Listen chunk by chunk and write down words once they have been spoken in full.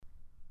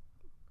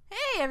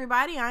Hey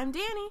everybody, I'm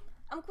Danny.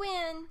 I'm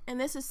Gwen. And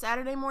this is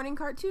Saturday Morning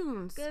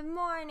Cartoons. Good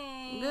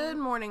morning. Good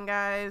morning,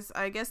 guys.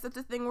 I guess that's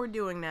a thing we're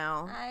doing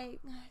now. I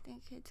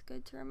think it's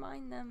good to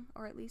remind them,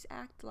 or at least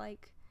act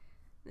like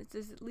this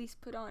is at least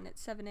put on at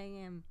 7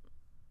 a.m.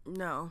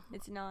 No.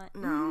 It's not.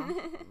 No.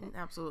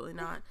 Absolutely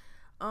not.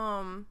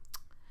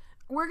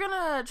 We're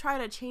gonna try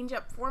to change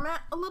up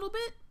format a little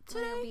bit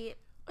today.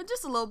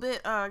 Just a little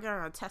bit.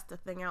 Gonna test the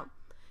thing out.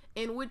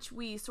 In which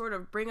we sort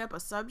of bring up a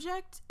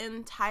subject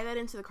and tie that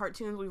into the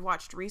cartoons we've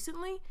watched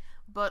recently,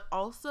 but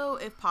also,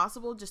 if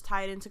possible, just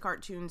tie it into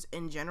cartoons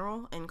in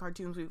general and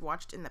cartoons we've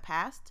watched in the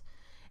past.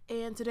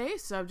 And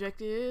today's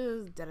subject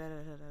is...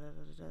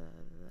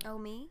 Oh,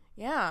 me?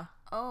 Yeah.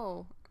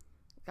 Oh.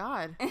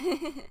 God.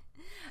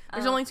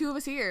 There's only two of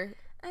us here.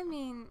 I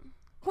mean...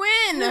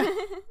 Quinn!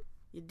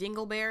 You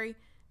dingleberry.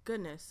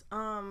 Goodness.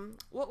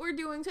 What we're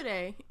doing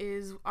today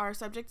is our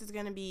subject is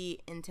going to be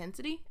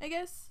intensity, I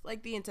guess.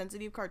 Like the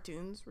intensity of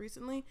cartoons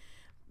recently.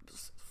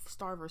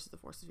 Star vs. the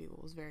Forces of Evil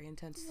was very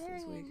intense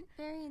this week.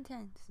 Very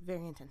intense.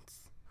 Very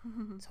intense. So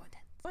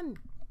intense. Fun.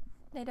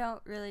 They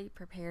don't really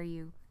prepare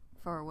you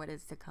for what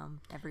is to come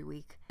every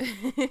week.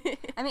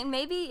 I mean,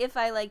 maybe if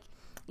I,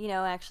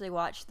 actually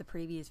watched the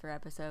previews for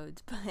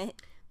episodes, but...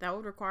 That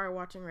would require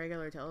watching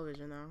regular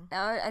television, though.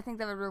 I think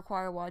that would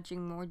require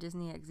watching more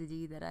Disney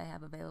XD that I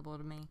have available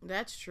to me.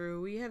 That's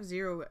true. We have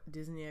zero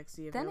Disney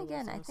XD available. Then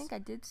again, to us. I think I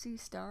did see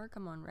Star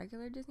come on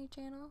regular Disney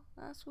Channel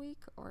last week,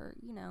 or,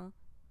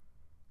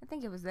 I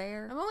think it was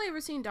there. I've only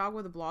ever seen Dog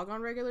with a Blog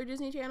on regular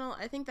Disney Channel.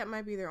 I think that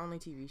might be their only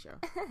TV show.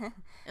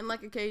 And,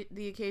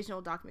 the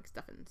occasional Doc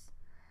McStuffins.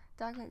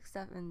 Doc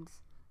McStuffins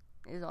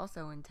is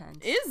also intense.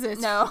 Is it?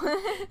 No.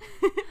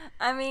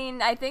 I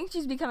mean, I think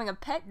she's becoming a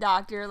pet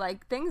doctor.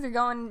 Things are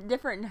going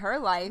different in her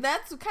life.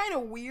 That's kind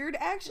of weird,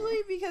 actually,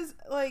 because,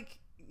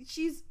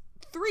 she's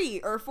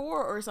 3 or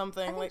 4 or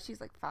something. I think she's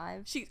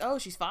 5.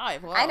 She's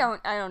 5. Wow. I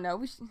don't know.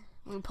 We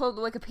can pull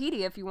the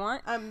Wikipedia if you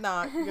want. I'm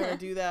not gonna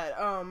do that.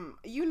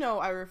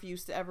 I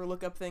refuse to ever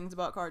look up things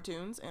about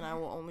cartoons, and I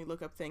will only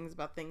look up things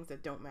about things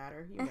that don't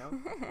matter,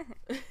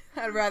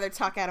 I'd rather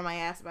talk out of my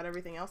ass about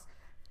everything else.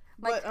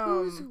 But,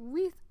 who's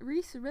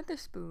Reese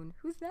Witherspoon?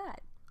 Who's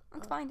that?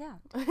 Let's find out.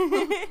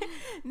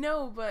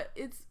 No, but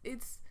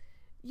it's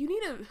you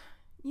need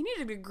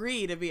a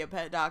degree to be a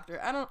pet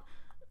doctor.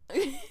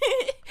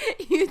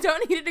 You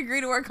don't need a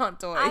degree to work on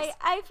toys.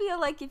 I feel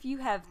like if you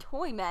have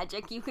toy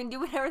magic, you can do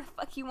whatever the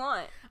fuck you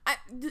want.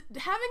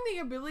 Having the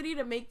ability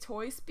to make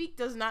toys speak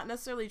does not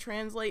necessarily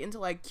translate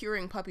into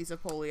curing puppies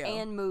of polio.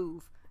 And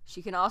move.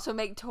 She can also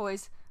make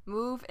toys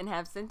move and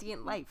have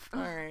sentient life.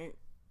 All right.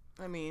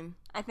 I mean,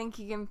 I think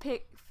you can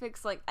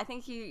fix I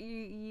think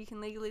you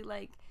can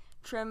legally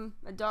trim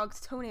a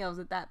dog's toenails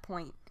at that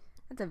point.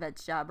 That's a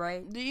vet's job,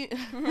 right? Do you?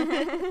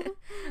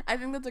 I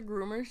think that's a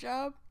groomer's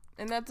job,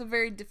 and that's a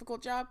very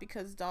difficult job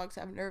because dogs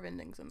have nerve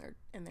endings in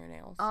their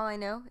nails. All I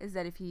know is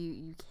that if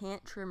you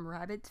can't trim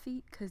rabbits'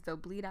 feet because they'll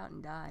bleed out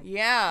and die.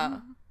 Yeah.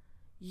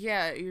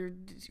 Yeah, your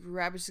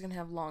rabbit's just gonna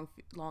have long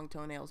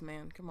toenails,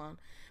 man. Come on.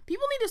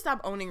 People need to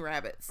stop owning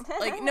rabbits.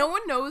 No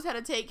one knows how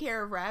to take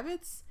care of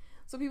rabbits.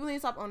 So people need to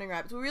stop owning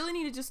rabbits. We really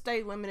need to just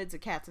stay limited to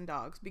cats and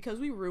dogs because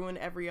we ruin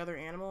every other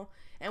animal,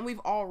 and we've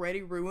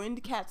already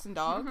ruined cats and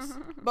dogs.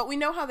 But we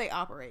know how they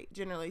operate,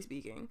 generally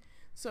speaking.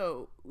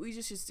 So we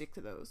just should stick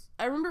to those.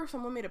 I remember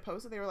someone made a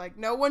post that they were like,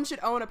 no one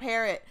should own a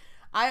parrot.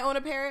 I own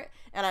a parrot,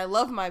 and I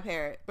love my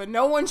parrot, but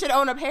no one should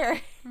own a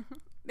parrot.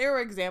 There were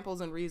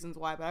examples and reasons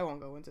why, but I won't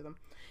go into them.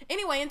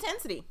 Anyway,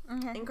 intensity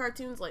in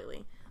cartoons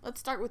lately. Let's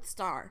start with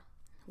Star,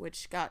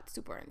 which got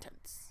super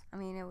intense. I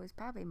mean, it was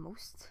probably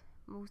most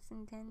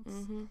intense.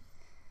 Mm-hmm.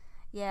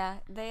 Yeah,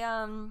 they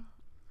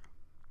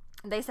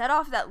set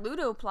off that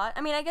Ludo plot.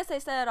 I mean, I guess they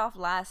set it off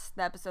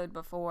the episode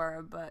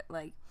before, but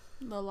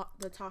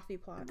the Toffee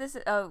plot. This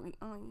is yeah.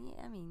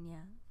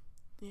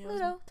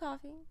 Ludo,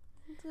 Toffie.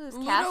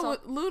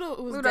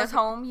 Ludo's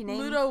home. You name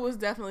Ludo was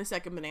definitely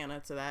second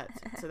banana to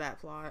that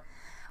plot.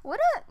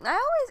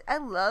 I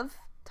love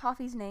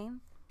Toffee's name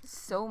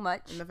so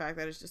much. And the fact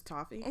that it's just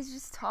Toffee. It's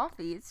just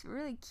Toffee. It's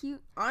really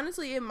cute.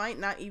 Honestly, it might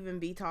not even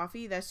be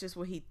Toffee. That's just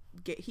what he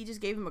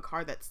just gave him a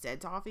card that said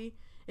Toffee.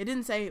 It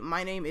didn't say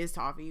my name is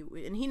Toffee,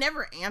 and he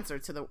never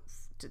answered to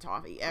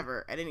Toffee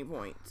ever at any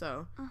point.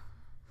 So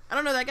I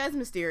don't know. That guy's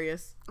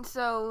mysterious.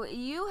 So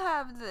you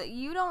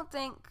don't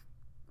think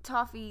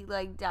Toffee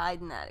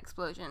died in that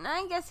explosion? And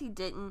I guess he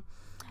didn't,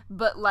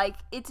 but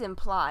it's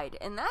implied,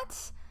 and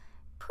that's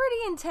pretty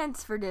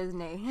intense for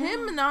Disney.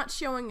 Him not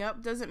showing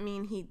up doesn't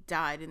mean he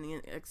died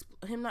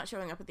him not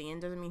showing up at the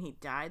end doesn't mean he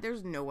died.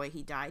 There's no way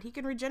he died. He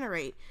can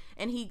regenerate,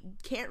 and he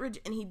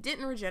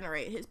didn't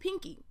regenerate his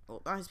pinky.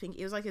 Well, not his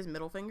pinky. It was his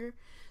middle finger.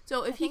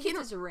 So if it's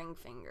his ring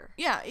finger.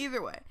 Yeah,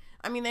 either way.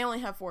 I mean, they only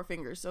have 4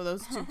 fingers, so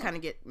those two kind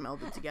of get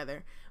melded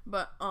together.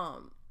 But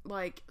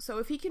so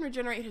if he can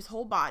regenerate his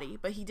whole body,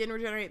 but he didn't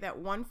regenerate that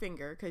one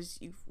finger because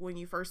when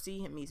you first see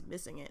him, he's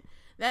missing it.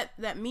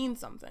 That means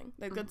something.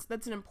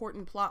 That's an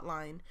important plot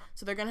line.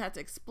 So they're gonna have to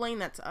explain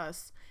that to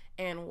us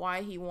and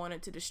why he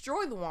wanted to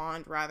destroy the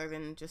wand rather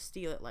than just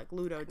steal it like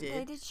Ludo did.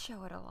 They did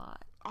show it a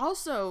lot.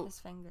 Also, his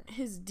finger.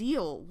 his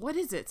deal. What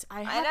is it?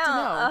 I have I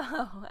to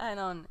know. Oh, I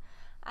don't.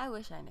 I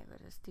wish I knew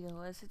what his deal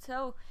was. It's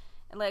so,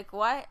 like,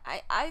 why?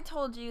 I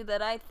told you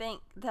that I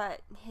think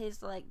that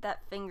his, like,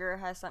 that finger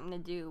has something to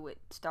do with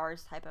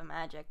Star's type of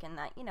magic, and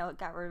that, you know, it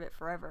got rid of it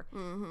forever.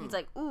 Mm-hmm. He's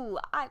like, ooh,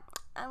 I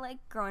like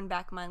growing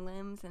back my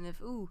limbs, and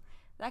if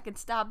that could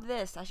stop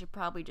this, I should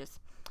probably just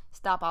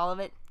stop all of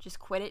it, just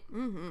quit it.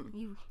 Mm-hmm.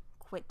 You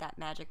quit that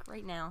magic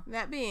right now.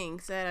 That being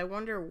said, I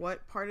wonder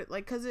what part it,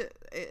 like, because it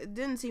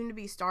didn't seem to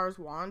be Star's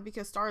wand,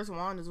 because Star's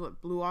wand is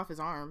what blew off his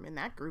arm, and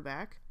that grew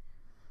back.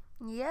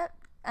 Yep.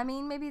 I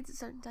mean, maybe it's a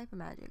certain type of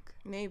magic.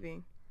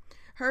 Maybe.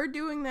 Her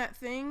doing that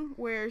thing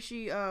where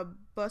she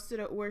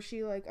where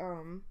she like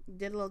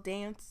did a little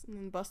dance and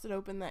then busted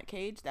open that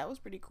cage, that was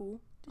pretty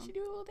cool. Did she do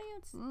a little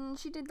dance?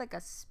 She did like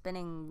a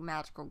spinning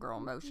magical girl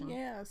motion.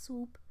 Yeah,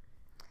 swoop.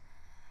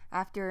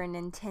 After an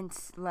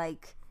intense,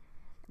 like,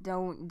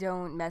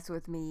 don't mess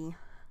with me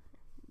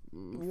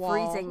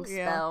freezing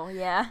spell.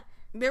 Yeah.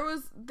 There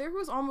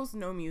was almost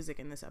no music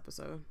in this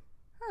episode.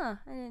 Huh,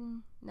 I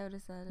didn't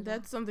notice that.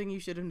 That's something you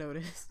should have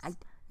noticed. I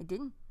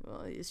didn't.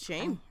 Well, it's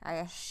shame.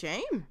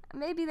 Shame.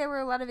 Maybe there were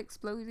a lot of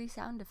explosive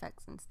sound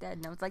effects instead,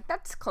 and I was like,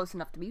 that's close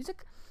enough to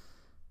music.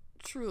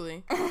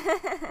 Truly.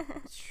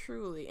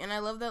 Truly. And I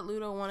love that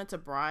Ludo wanted to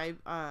bribe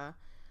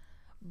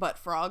Butt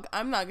Frog.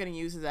 I'm not going to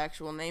use his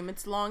actual name.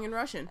 It's long in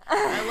Russian.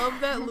 I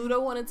love that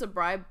Ludo wanted to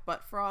bribe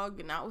Butt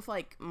Frog, not with,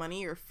 like,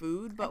 money or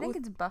food, but I think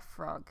it's Buff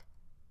Frog.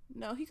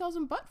 No, he calls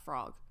him Butt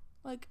Frog.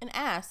 Like an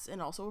ass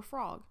and also a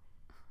frog.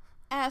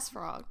 Ass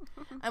Frog.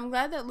 I'm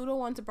glad that Ludo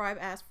wanted to bribe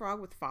Ass Frog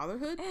with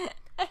fatherhood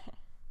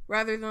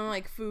rather than,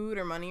 like, food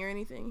or money or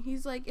anything.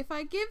 He's like, if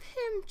I give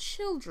him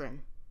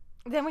children,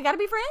 then we gotta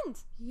be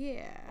friends.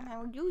 Yeah. And I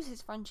will use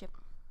his friendship.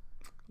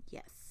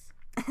 Yes.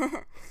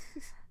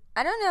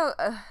 I don't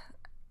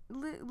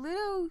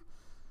know.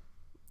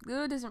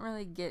 Ludo doesn't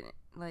really get,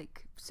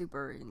 like,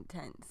 super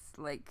intense.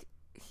 Like,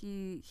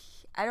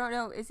 I don't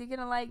know. Is he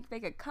gonna, like,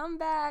 make a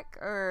comeback,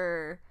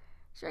 or?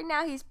 So right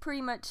now he's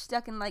pretty much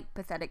stuck in, like,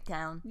 Pathetic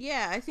Town.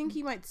 Yeah, I think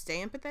he might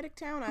stay in Pathetic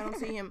Town. I don't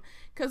see him,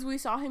 because we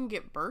saw him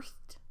get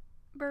birthed.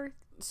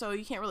 So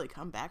you can't really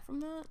come back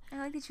from that. I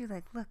like that you,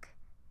 like, look,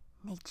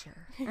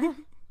 nature.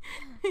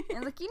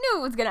 And, like, you knew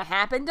it was gonna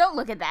happen. Don't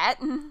look at that.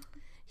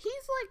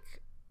 He's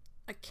like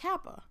a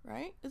Kappa,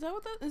 right? Is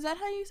that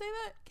how you say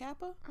that?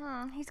 Kappa?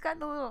 He's got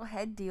the little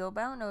head deal,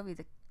 but I don't know if he's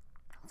a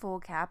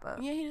full Kappa.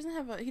 Yeah, he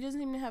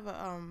doesn't even have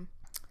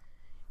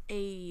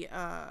a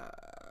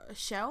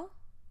shell.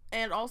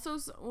 And also,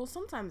 well,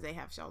 sometimes they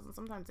have shells and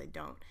sometimes they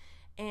don't.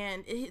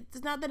 And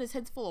it's not that his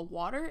head's full of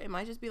water. It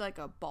might just be like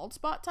a bald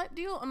spot type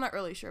deal. I'm not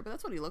really sure, but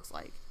that's what he looks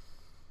like.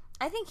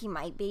 I think he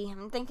might be.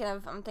 I'm thinking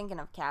of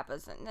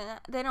Kappas, and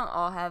they don't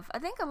all have. I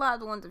think a lot of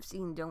the ones I've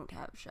seen don't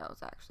have shells.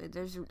 Actually,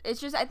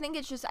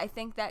 I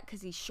think that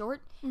because he's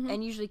short,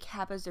 and usually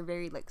Kappas are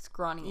very, like,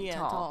 scrawny and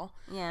tall.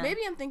 Yeah. Maybe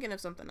I'm thinking of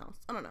something else.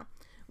 I don't know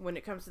when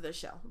it comes to the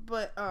shell,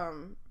 but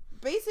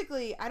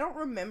basically, I don't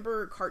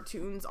remember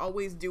cartoons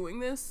always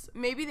doing this.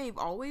 Maybe they've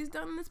always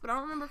done this, but I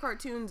don't remember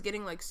cartoons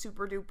getting, like,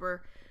 super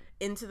duper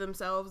into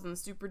themselves and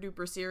super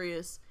duper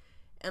serious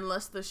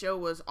unless the show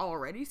was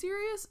already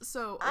serious.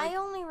 So, like, I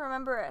only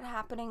remember it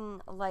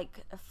happening,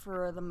 like,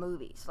 for the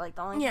movies. Like,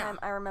 the only time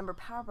I remember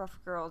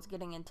Powerpuff Girls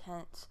getting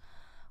intense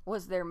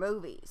was their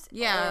movies.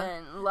 Yeah.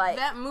 And, like,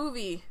 that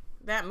movie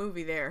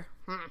there.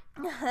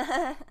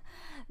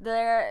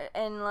 There,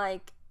 and,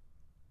 like,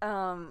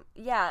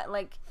 yeah,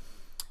 like,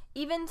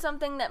 even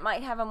something that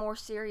might have a more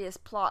serious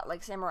plot,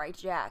 like Samurai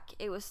Jack,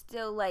 it was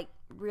still, like,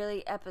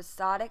 really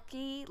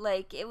episodic-y.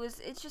 Like,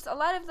 it's just a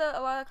lot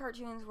of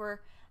cartoons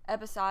were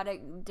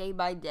episodic, day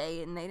by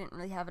day, and they didn't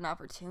really have an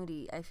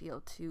opportunity, I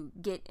feel, to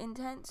get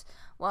intense,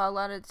 while a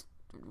lot of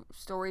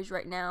stories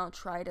right now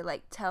try to,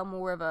 like, tell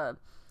more of a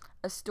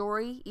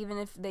story, even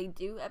if they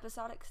do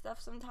episodic stuff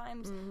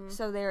sometimes,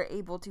 so they're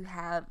able to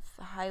have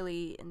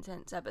highly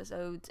intense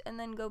episodes and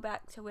then go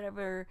back to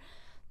whatever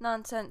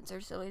nonsense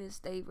or silliness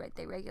they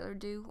regular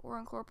do, or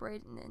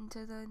incorporate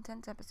into the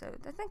intense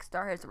episodes. I think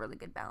Star has a really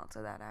good balance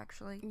of that,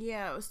 actually.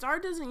 Yeah, Star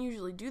doesn't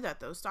usually do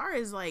that, though. Star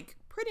is, like,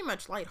 pretty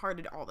much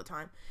lighthearted all the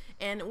time,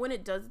 and when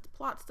it does its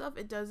plot stuff,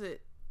 it does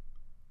it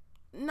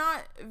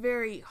not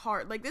very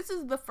hard. Like, this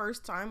is the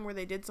first time where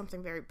they did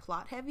something very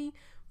plot heavy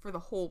for the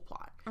whole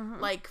plot.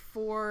 Like,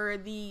 for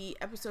the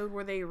episode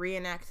where they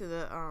reenacted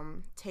the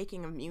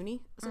taking of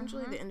Muni,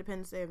 essentially, the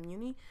Independence Day of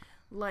Muni,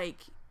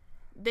 like,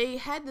 they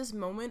had this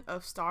moment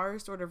of Star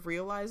sort of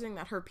realizing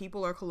that her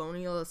people are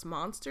colonialist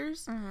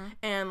monsters,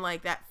 and,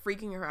 like, that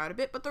freaking her out a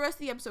bit, but the rest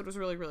of the episode was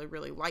really, really,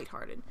 really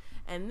lighthearted.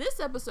 And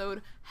this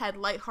episode had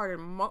lighthearted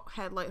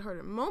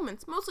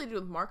moments, mostly to do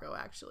with Marco,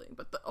 actually,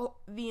 but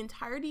the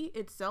entirety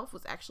itself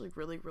was actually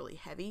really, really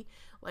heavy.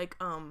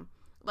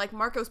 Like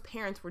Marco's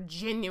parents were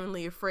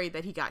genuinely afraid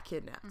that he got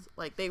kidnapped.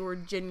 Like, they were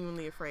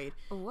genuinely afraid.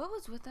 What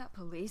was with that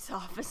police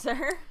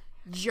officer?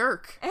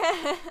 Jerk.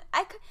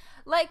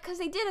 Because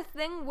they did a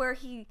thing where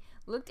he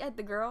looked at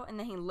the girl and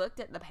then he looked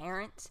at the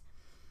parents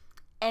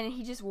and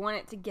he just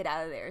wanted to get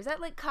out of there. Is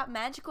that, like, cop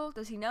magical?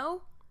 Does he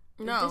know?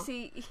 No. Does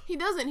he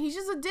doesn't. He's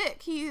just a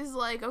dick. He's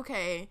like,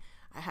 okay,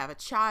 I have a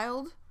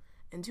child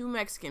and 2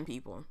 Mexican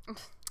people.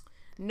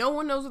 No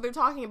one knows what they're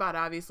talking about,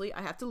 obviously.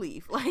 I have to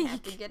leave. I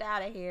have to get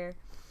out of here.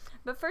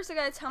 But first I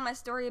gotta tell my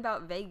story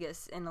about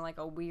Vegas in like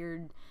a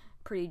weird,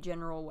 pretty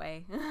general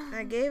way.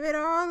 I gave it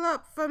all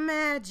up for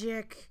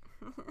magic.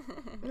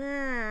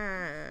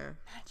 Magic.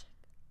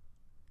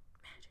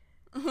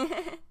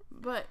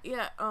 But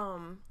yeah,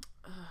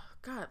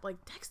 God,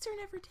 like Dexter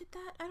never did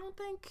that, I don't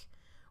think.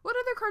 What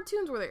other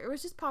cartoons were there? It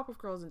was just Powerpuff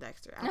Girls and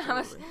Dexter.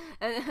 Absolutely.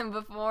 And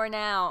before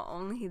now,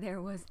 only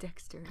there was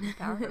Dexter and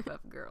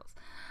Powerpuff Girls.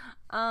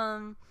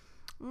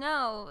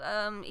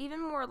 No,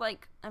 even more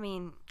like, I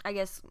mean, I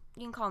guess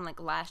you can call them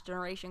like last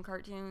generation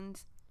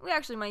cartoons. We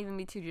actually might even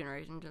be 2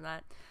 generations of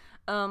that.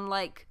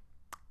 Like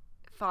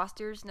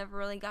Foster's never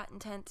really got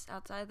intense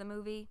outside of the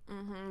movie.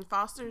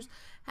 Foster's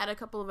had a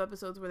couple of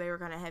episodes where they were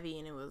kind of heavy,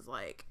 and it was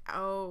like,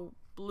 oh,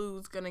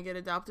 Blue's gonna get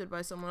adopted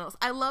by someone else.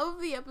 I love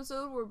the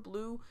episode where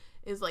Blue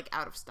is like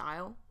out of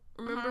style.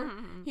 Remember,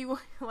 he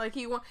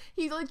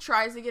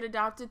tries to get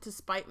adopted to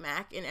spite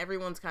Mac, and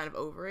everyone's kind of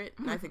over it.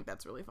 And I think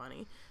that's really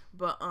funny.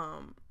 But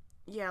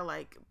yeah,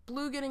 like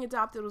Blue getting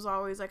adopted was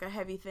always like a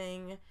heavy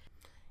thing.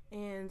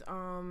 And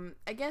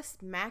I guess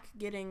Mac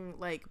getting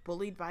like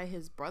bullied by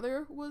his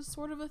brother was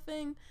sort of a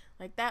thing.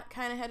 Like that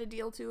kind of had a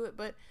deal to it,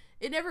 but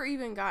it never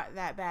even got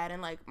that bad.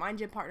 And like My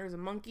Gym Partner's a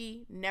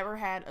Monkey never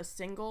had a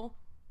single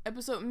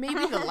episode.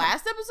 Maybe the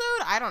last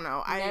episode? I don't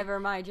know. Never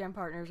My Gym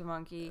Partner's a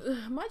Monkey.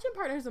 My Gym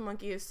Partner's a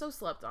Monkey is so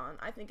slept on.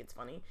 I think it's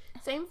funny.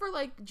 Same for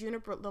like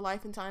Juniper, The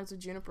Life and Times of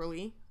Juniper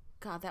Lee.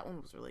 God, that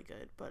one was really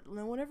good, but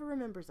no one ever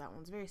remembers that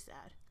one. It's very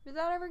sad. Did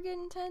that ever get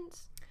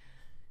intense?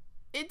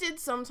 It did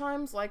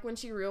sometimes, like when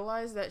she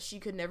realized that she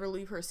could never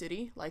leave her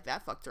city. Like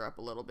that fucked her up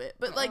a little bit.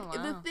 But like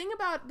the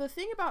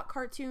thing about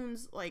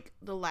cartoons like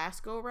the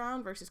last go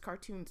around versus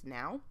cartoons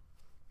now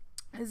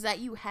is that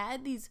you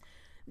had these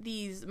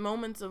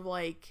moments of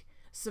like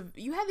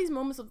you had these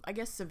moments of, I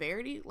guess,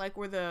 severity, like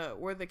where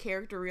the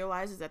character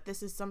realizes that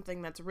this is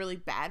something that's really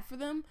bad for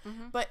them,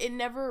 but it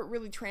never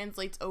really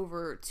translates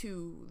over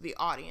to the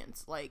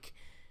audience. Like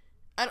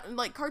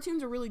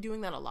cartoons are really doing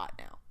that a lot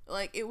now.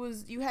 Like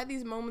you had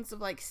these moments of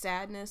like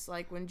sadness,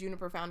 like when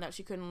Juniper found out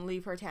she couldn't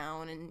leave her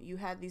town, and you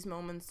had these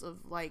moments of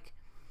like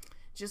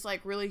just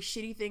like really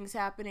shitty things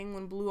happening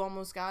when Blue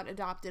almost got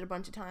adopted a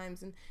bunch of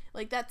times, and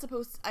like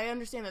I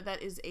understand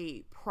that is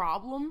a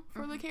problem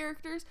for the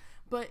characters,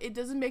 but it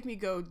doesn't make me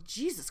go,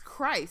 Jesus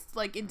Christ,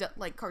 like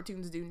like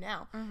cartoons do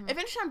now.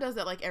 Adventure Time does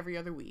that like every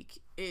other week.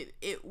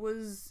 It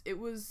was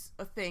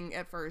a thing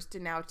at first,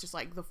 and now it's just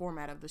like the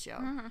format of the show.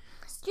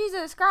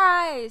 Jesus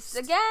Christ,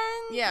 again?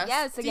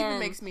 Yes, Steven again.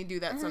 Makes me do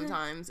that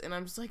sometimes, and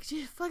I'm just like,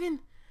 fucking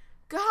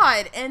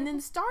God. And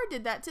then Star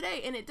did that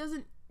today, and it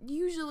doesn't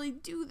usually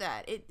do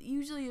that. It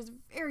usually is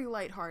very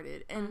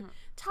lighthearted, and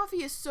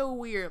Toffee is so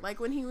weird. Like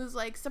when he was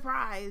like,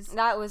 surprise.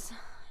 That was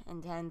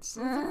intense.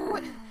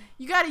 What?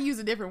 You gotta use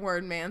a different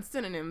word, man.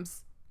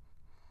 Synonyms.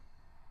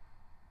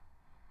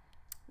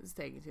 This is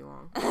taking too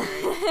long.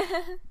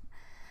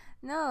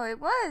 No, it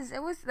was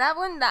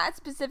that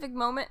specific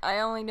moment. I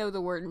only know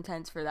the word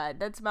intense for that.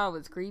 That smile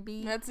was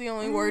creepy. That's the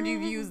only word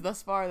you've used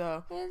thus far,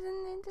 though.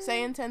 Isn't it?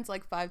 Say intense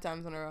like 5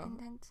 times in a row.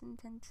 Intense.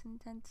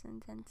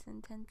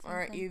 All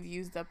right, you've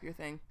used up your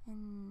thing.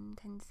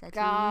 Intensity.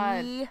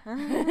 God.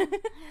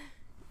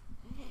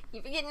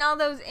 You're forgetting all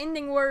those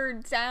ending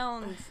word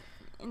sounds.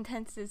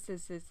 Intenses.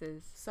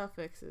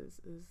 Suffixes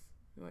is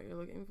what you're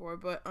looking for.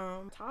 But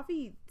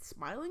Toffee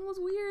smiling was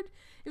weird.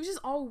 It was just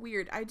all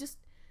weird.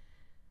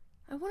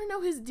 I want to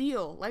know his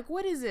deal. Like,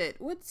 what is it?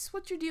 What's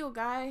your deal,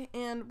 guy?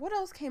 And what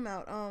else came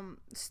out?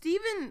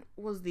 Steven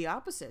was the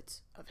opposite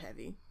of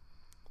heavy.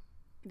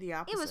 The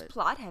opposite. It was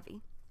plot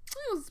heavy.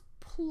 It was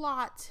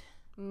plot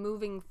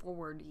moving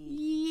forward.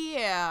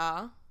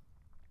 Yeah.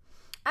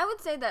 I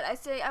would say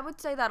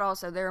that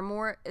also. There are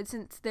more,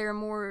 since there are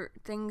more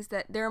things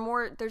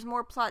there's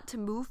more plot to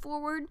move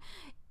forward.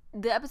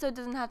 The episode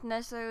doesn't have to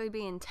necessarily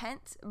be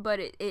intense, but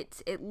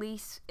it's at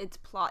least it's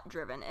plot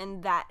driven,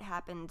 and that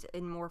happens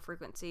in more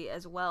frequency,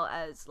 as well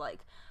as like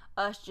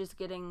us just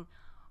getting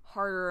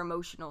harder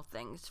emotional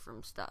things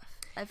from stuff.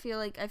 I feel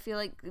like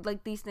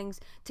these things,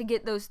 to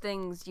get those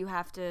things, you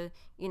have to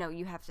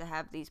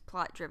have these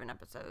plot driven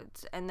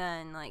episodes, and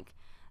then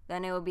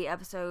it would be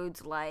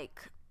episodes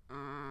like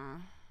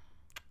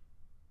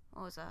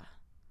what was that?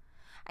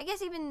 I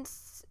guess even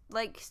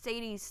like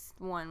Sadie's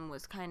one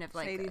was kind of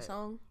like Sadie's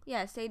song.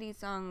 Yeah, Sadie's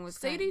song was.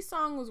 Sadie's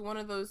song was one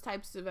of those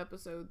types of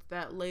episodes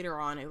that later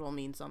on it will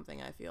mean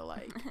something. I feel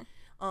like.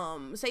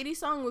 Sadie's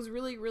song was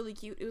really, really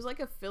cute. It was like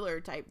a filler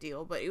type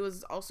deal, but it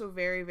was also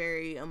very,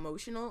 very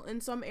emotional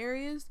in some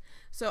areas.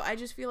 So I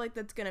just feel like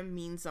that's gonna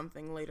mean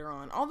something later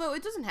on. Although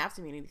it doesn't have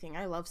to mean anything.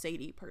 I love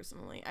Sadie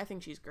personally. I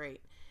think she's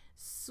great,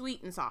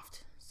 sweet and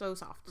soft. So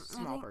soft,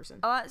 small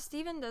person.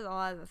 Steven does a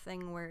lot of the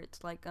thing where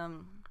it's like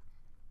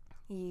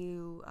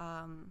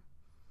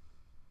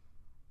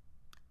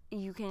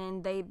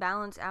they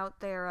balance out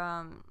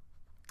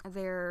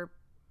their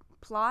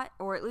plot,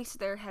 or at least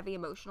their heavy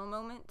emotional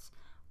moments,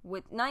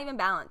 with not even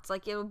balanced.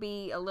 Like it'll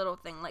be a little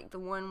thing, like the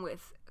one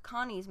with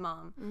Connie's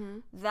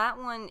mom. That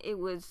one, it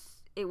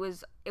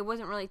wasn't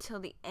really till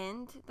the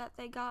end that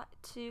they got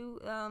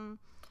to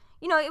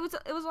you know, it was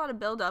a lot of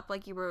build up,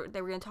 like they were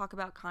going to talk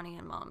about Connie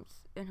and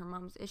her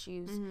mom's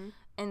issues,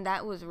 and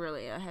that was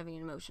really a heavy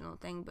and emotional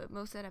thing. But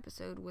most of that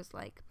episode was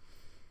like,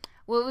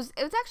 well, it was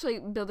actually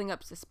building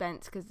up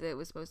suspense because it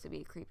was supposed to be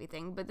a creepy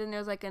thing. But then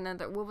there's like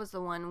another, what was the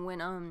one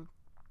when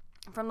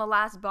from the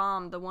last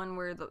bomb, the one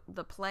where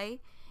the play,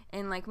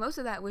 and like most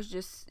of that was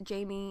just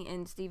Jamie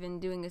and Steven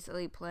doing a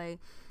silly play,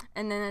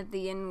 and then at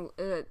the end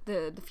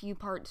the few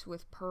parts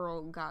with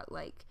Pearl got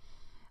like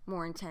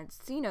more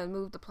intense, you know,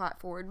 move the plot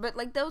forward. But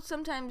like those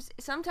sometimes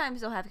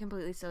they'll have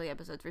completely silly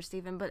episodes for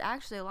Steven, but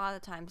actually a lot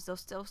of the times they'll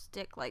still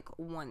stick like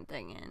one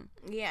thing in.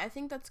 Yeah, I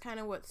think that's kind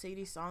of what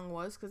Sadie's song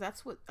was, because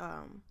that's what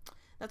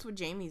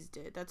Jamie's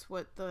did. That's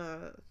what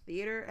the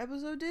theater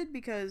episode did,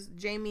 because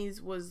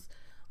Jamie's was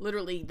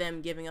literally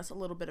them giving us a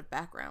little bit of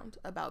background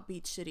about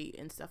Beach City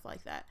and stuff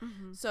like that.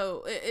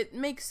 So it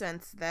makes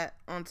sense that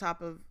on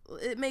top of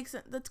it makes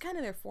sense, that's kind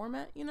of their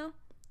format, you know.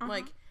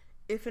 Like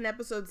if an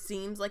episode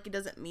seems like it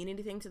doesn't mean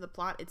anything to the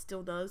plot, it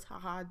still does.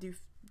 Haha, doof,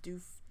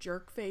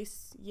 jerk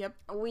face. Yep.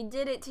 We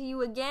did it to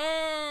you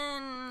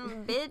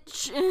again,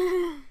 bitch.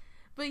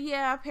 But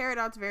yeah,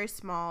 Peridot's very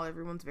small.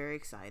 Everyone's very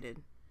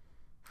excited.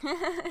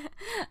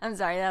 I'm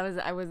sorry,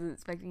 I wasn't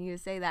expecting you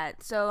to say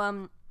that.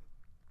 So,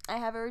 I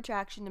have a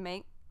retraction to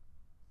make.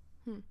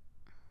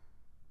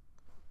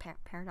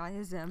 Peridot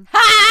is him. Ha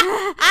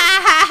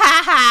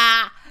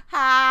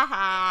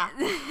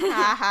ha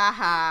ha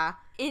ha.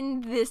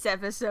 In this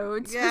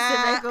episode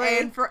specifically,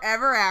 yeah, and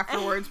forever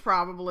afterwards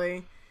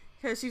probably,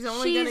 because she's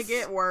only gonna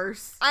get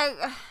worse.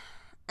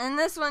 In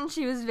this one,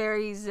 she was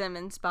very Zim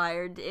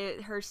inspired.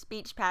 Her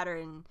speech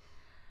pattern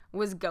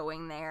was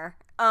going there.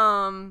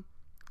 I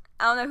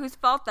don't know whose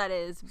fault that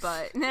is,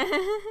 but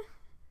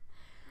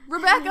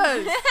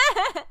Rebecca's.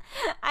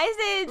 I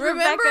say it's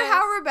Remember Rebecca's.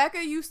 how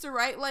Rebecca used to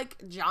write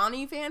like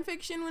Johnny fan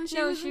fiction when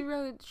she was? She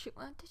wrote.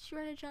 What did she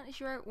write a Johnny?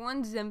 She wrote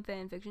one Zim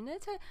fan fiction. I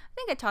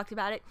think I talked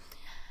about it.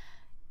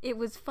 It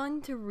was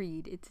fun to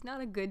read. It's not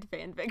a good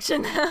fan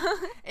fiction.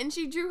 And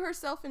she drew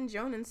herself in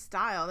Jonan's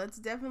style. That's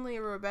definitely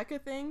a Rebecca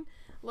thing.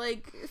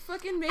 Like,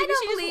 fucking maybe I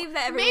don't believe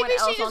that everyone maybe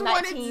else she just on that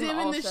wanted team Zim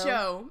in the also.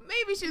 show.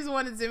 Maybe she just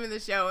wanted Zim in the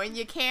show, and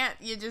you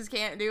just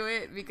can't do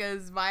it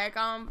because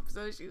Viacom.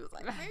 So she was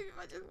like, maybe if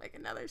I just make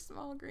another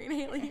small green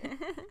alien, maybe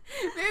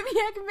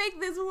I can make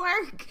this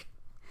work.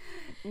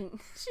 She lives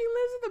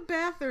in the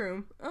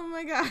bathroom. Oh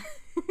my god.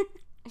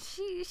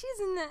 She's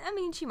in the. I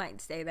mean, she might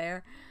stay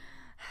there.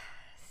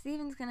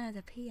 Steven's gonna have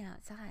to pee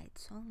outside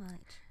so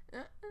much.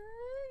 Yeah.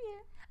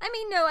 I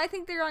mean, no, I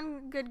think they're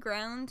on good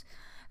ground.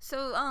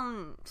 So,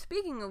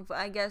 speaking of,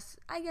 I guess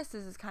this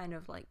is kind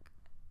of like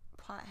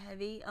plot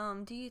heavy.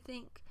 Do you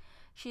think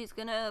she's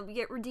gonna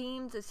get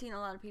redeemed? I've seen a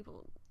lot of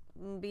people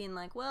being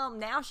like, well,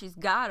 now she's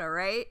gotta,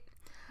 right?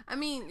 I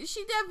mean,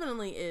 she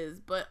definitely is,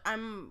 but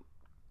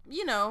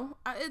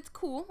it's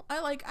cool. I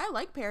like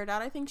Peridot.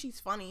 I think she's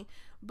funny,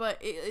 but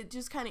it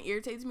just kind of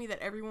irritates me that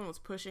everyone was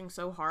pushing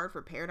so hard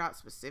for Peridot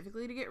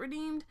specifically to get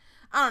redeemed.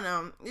 I don't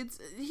know.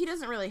 He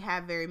doesn't really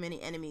have very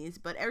many enemies,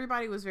 but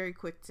everybody was very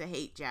quick to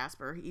hate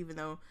Jasper, even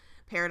though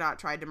Peridot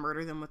tried to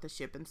murder them with the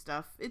ship and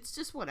stuff. It's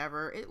just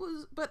whatever.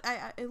 But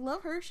I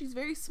love her. She's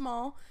very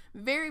small,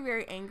 very,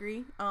 very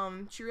angry.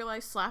 She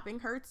realized slapping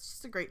hurts. It's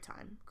just a great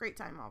time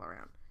all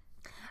around.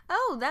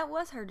 Oh, that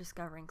was her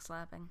discovering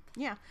slapping.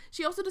 Yeah,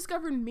 she also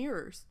discovered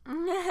mirrors.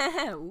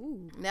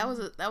 Ooh. That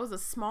was a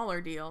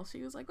smaller deal.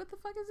 She was like, "What the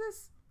fuck is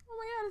this? Oh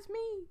my god, it's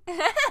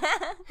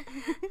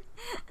me!"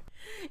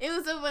 It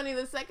was so funny.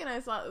 The second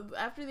I saw,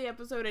 after the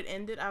episode had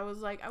ended, I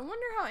was like, "I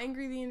wonder how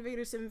angry the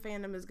Invader Sim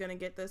fandom is gonna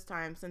get this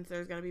time, since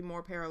there's gonna be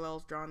more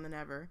parallels drawn than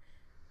ever."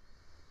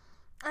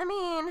 I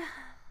mean,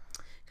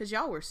 because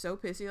y'all were so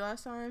pissy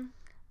last time.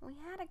 We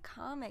had a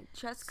comic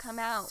just come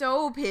out.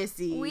 So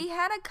pissy. We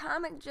had a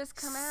comic just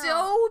come out.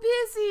 So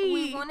pissy.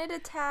 We wanted a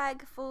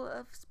tag full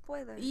of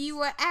spoilers. You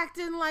were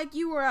acting like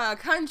you were a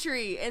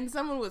country and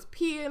someone was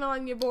peeing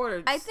on your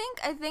borders. I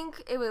think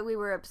we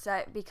were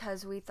upset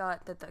because we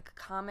thought that the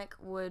comic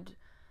would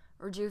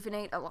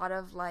rejuvenate a lot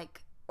of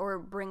or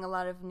bring a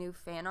lot of new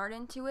fan art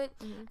into it,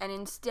 and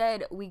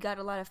instead we got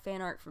a lot of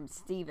fan art from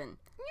Steven.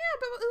 Yeah,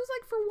 but it was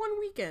like for 1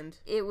 weekend.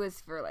 It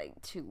was for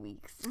like 2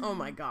 weeks. Oh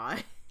my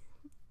god.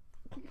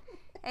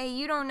 Hey,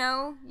 you don't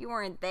know. You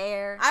weren't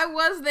there. I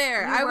was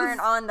there. You weren't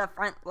on the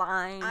front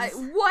lines.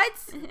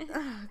 What?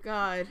 Oh,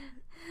 God.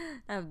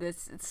 Of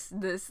this,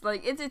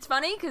 it's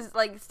funny because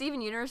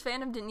Steven Universe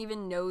fandom didn't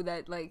even know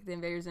that the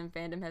Invaders in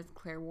fandom has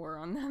declared war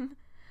on them.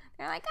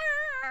 They're like,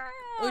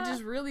 ah. Which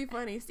is really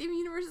funny. Steven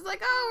Universe is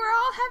like, oh, we're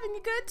all having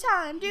a good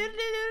time.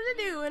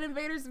 Do. And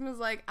Invaders was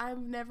like, I've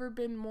never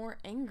been more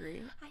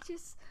angry.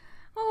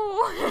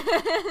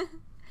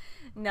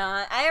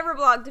 Nah, I ever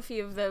blogged a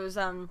few of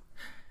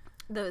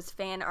those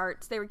fan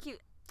arts. They were cute.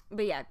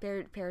 But yeah,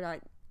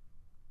 Peridot,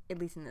 at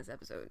least in this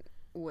episode,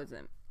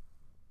 wasn't.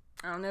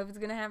 I don't know if it's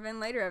going to happen in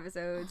later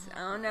episodes. I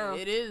don't know.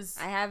 It is.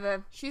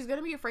 She's going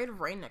to be afraid of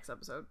rain next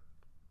episode.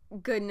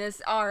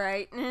 Goodness,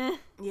 alright.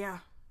 Yeah.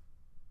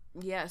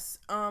 Yes.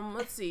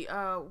 Let's see.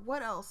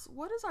 What else?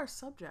 What is our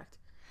subject?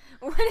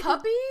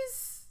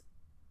 Puppies?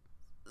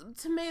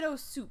 Tomato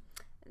soup.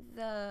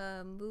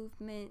 The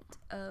movement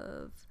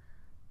of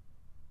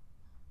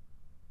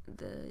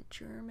the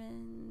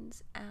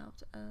Germans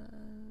out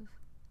of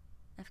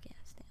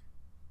Afghanistan.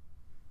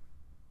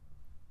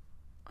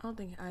 I don't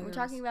think either. We're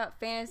talking about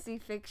fantasy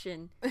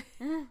fiction.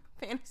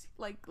 Fantasy,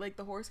 like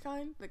the horse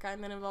kind, the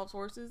kind that involves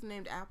horses,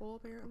 named Apple,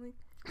 apparently.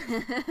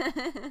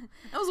 That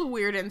was a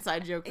weird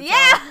inside joke.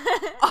 Yeah.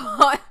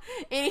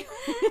 Anyway.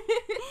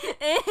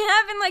 It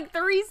happened like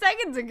 3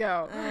 seconds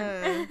ago.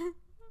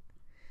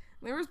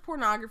 There was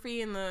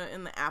pornography in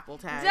the Apple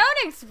tag.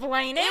 Don't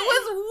explain it. It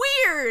was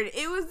weird.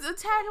 It was a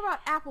tag about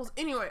apples.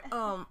 Anyway,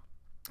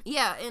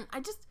 yeah, and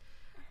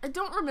I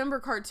don't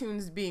remember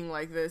cartoons being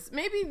like this.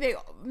 Maybe they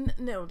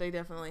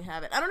definitely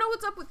haven't. I don't know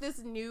what's up with this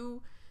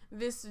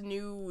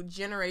new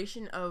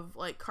generation of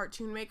like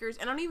cartoon makers,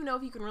 and I don't even know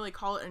if you can really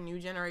call it a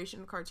new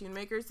generation of cartoon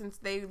makers since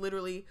they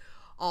literally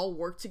all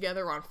work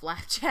together on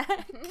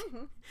Flapjack.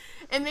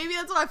 And maybe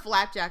that's why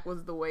Flapjack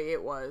was the way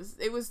it was.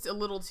 It was a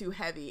little too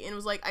heavy, and it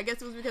was like, I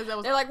guess it was because that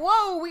was. They're like,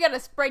 whoa, we gotta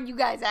spread you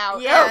guys out.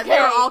 Yeah, okay,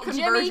 they're all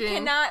converging. Jimmy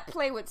cannot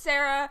play with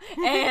Sarah,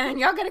 and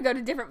y'all gotta go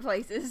to different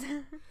places.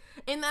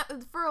 And that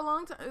for a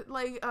long time,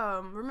 like,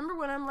 remember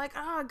when I'm like,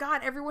 oh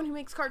god, everyone who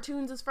makes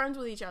cartoons is friends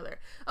with each other.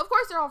 Of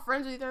course, they're all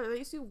friends with each other.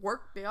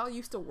 They all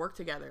used to work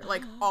together.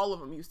 Like, all of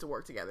them used to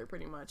work together,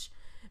 pretty much.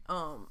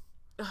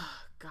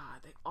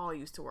 God, they all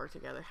used to work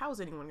together. How is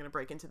anyone gonna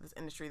break into this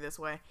industry this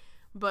way?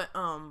 But they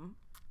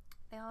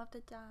all have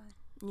to die.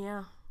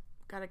 Yeah,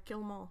 gotta kill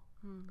them all.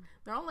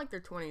 They're all like their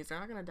 20s. They're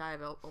not gonna die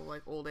of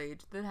like old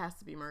age. That has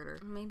to be murder.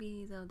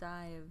 Maybe they'll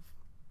die of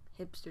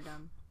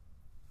hipsterdom.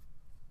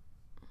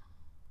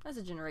 That's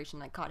a generation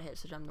that caught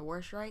hipsterdom the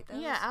worst, right?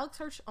 Yeah, Alex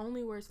Hirsch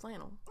only wears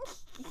flannel. What?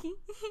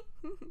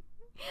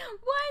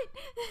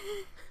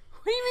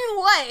 What do you mean,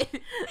 what?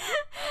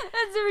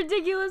 That's a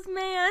ridiculous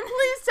man.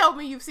 Please tell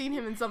me you've seen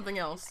him in something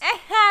else. I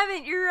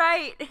haven't, you're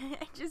right.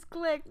 I just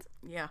clicked.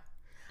 Yeah.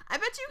 I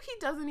bet you he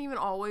doesn't even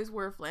always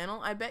wear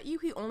flannel. I bet you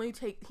he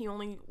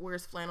only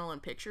wears flannel in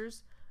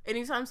pictures.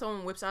 Anytime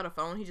someone whips out a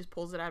phone, he just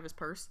pulls it out of his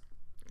purse.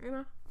 You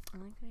know? I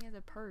like that he has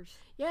a purse.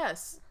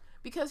 Yes.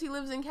 Because he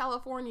lives in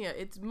California.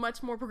 It's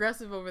much more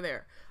progressive over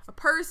there. A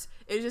purse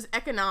is just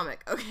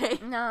economic, okay?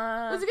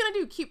 Nah. What's he gonna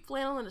do? Keep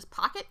flannel in his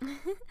pocket?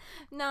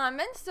 Nah,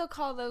 men still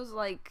call those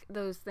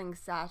things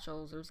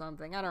satchels or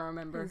something. I don't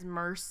remember. His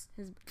merce.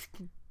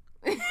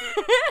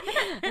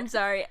 I'm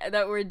sorry.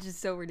 That word just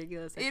so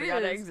ridiculous. I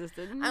forgot it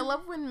existed. I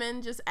love when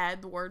men just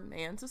add the word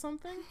man to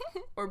something.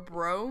 Or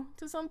bro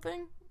to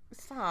something.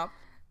 Stop.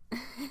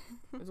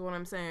 Is what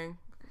I'm saying.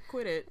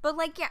 Quit it. But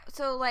yeah,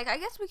 so I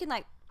guess we can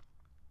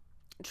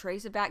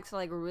trace it back to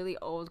a really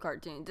old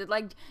cartoon. Did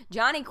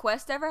Johnny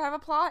Quest ever have a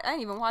plot? I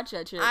didn't even watch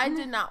that shit. I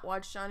did not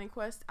watch Johnny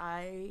Quest.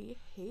 I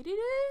hated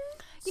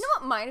it. You know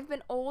what might have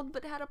been old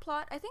but had a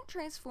plot? I think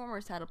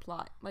Transformers had a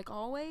plot.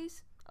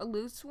 Always. A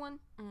loose one.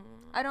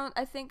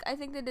 I think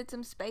they did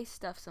some space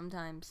stuff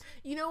sometimes.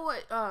 You know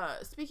what?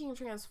 Speaking of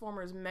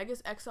Transformers,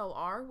 Megas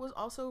XLR was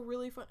also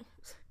really fun.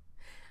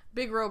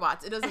 Big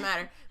robots. It doesn't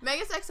matter.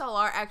 Megas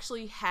XLR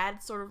actually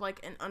had sort of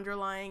an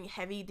underlying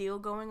heavy deal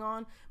going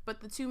on, but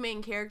the two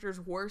main characters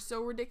were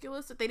so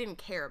ridiculous that they didn't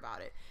care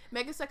about it.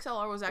 Megas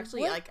XLR was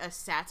actually a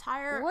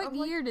satire. What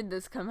year did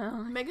this come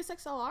out? Megas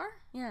XLR?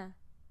 Yeah.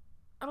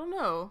 I don't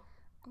know.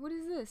 What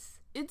is this?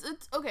 It's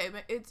okay.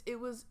 It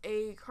was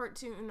a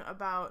cartoon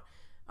about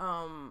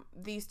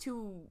these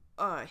two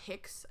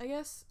hicks, I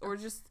guess, or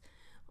just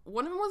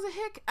one of them was a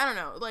hick. I don't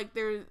know.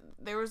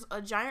 There was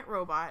a giant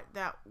robot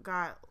that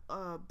got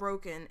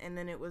broken, and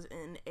then it was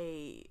in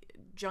a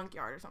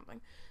junkyard or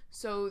something.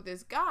 So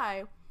this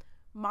guy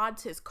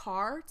mods his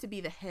car to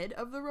be the head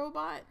of the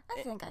robot.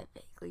 I think I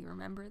vaguely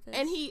remember this.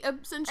 And he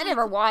essentially... I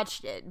never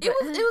watched it. But... It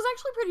was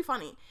actually pretty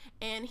funny.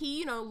 And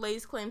he,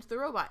 lays claim to the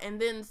robot.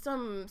 And then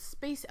some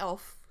space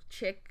elf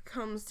chick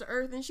comes to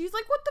Earth, and she's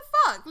like, what the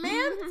fuck,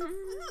 man?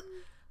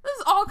 This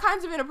is all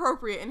kinds of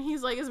inappropriate. And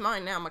he's like, it's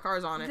mine now. My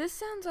car's on it. This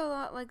sounds a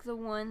lot like the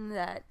one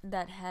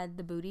that had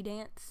the booty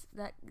dance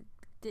that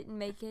didn't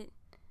make it.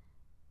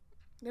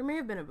 There may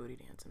have been a booty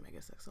dance in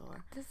Megas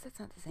XLR. That's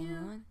not the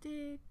same one.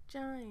 Dig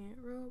giant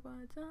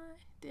robots, I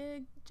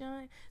dig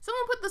giant.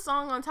 Someone put the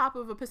song on top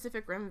of a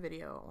Pacific Rim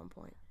video at one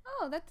point.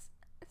 Oh, that's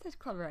a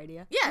clever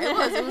idea. Yeah, it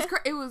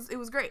was. It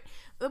was great.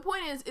 The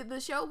point is,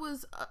 the show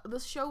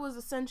was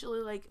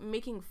essentially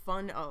making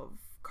fun of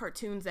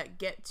cartoons that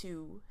get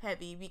too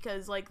heavy,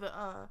 because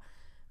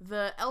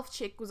the elf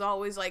chick was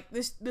always like,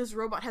 this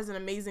robot has an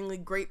amazingly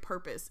great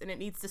purpose and it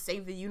needs to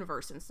save the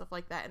universe and stuff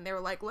like that. And they were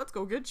like, let's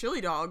go get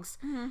chili dogs.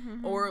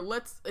 Or it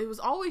was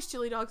always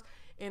chili dogs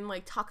and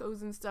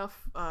tacos and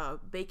stuff,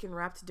 bacon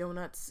wrapped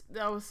donuts.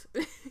 That was...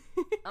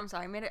 I'm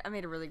sorry, I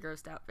made a really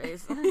grossed out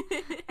face.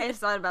 I just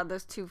thought about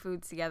those two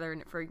foods together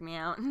and it freaked me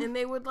out. And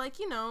they would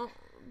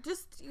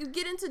just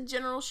get into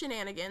general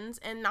shenanigans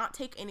and not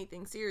take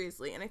anything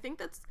seriously. And I think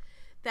that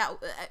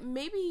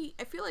maybe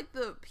I feel like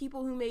the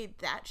people who made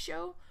that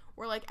show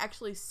were like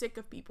actually sick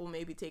of people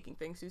maybe taking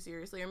things too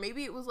seriously, or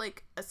maybe it was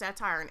like a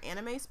satire on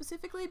anime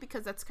specifically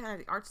because that's kind of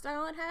the art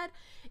style it had.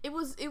 It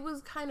was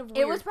kind of weird.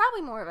 It was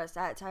probably more of a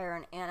satire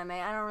on anime.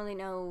 I don't really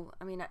know.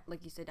 I mean,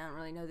 like you said, I don't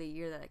really know the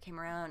year that it came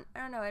around. I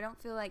don't know. I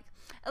don't feel like,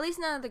 at least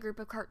none of the group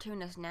of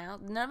cartoonists now,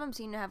 none of them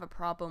seem to have a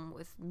problem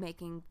with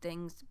making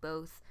things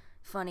both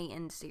funny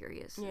and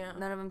serious. Yeah.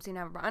 None of them seem to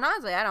have a problem. And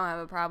honestly, I don't have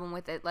a problem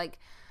with it. Like,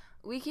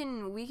 we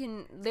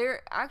can,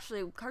 they're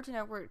actually, Cartoon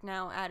Network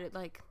now added,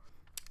 like,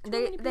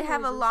 they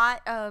have a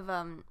lot of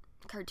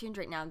cartoons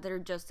right now that are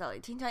just silly.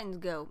 Teen Titans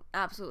Go,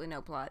 absolutely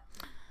no plot.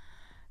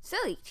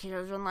 Silly,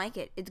 children like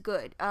it. It's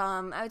good.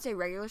 I would say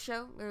Regular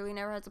Show literally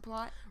never has a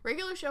plot.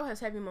 Regular Show has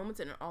heavy moments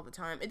in it all the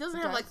time. It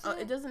doesn't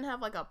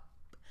have like a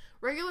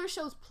Regular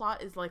Show's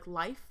plot is like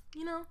life,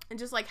 you know, and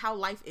just like how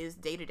life is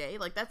day to day.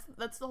 Like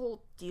that's the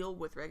whole deal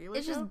with Regular Show.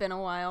 It's just been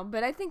a while,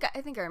 but I think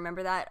I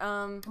remember that.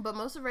 But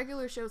most of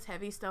Regular Show's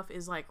heavy stuff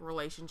is like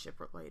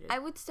relationship related. I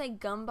would say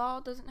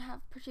Gumball doesn't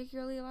have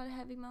particularly a lot of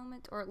heavy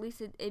moments, or at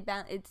least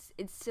it's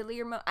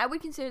sillier. I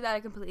would consider that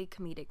a completely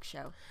comedic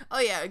show.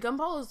 Oh yeah,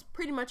 Gumball is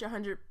pretty much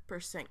 100%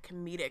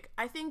 comedic.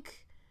 I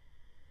think.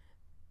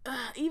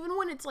 Even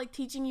when it's like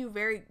teaching you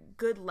very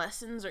good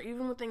lessons, or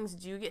even when things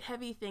do get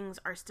heavy, things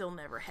are still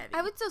never heavy.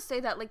 I would still say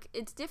that like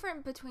it's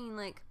different between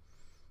like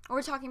what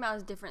we're talking about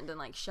is different than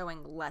like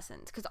showing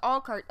lessons, because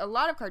a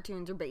lot of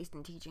cartoons are based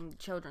in teaching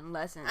children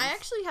lessons.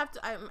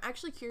 I'm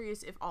actually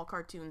curious if all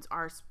cartoons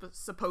are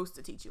supposed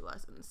to teach you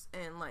lessons,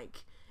 and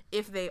like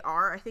if they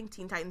are, I think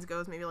Teen Titans Go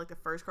is maybe like the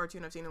first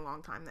cartoon I've seen in a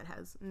long time that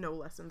has no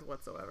lessons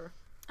whatsoever.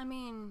 I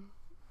mean,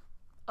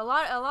 a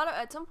lot of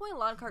at some point, a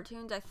lot of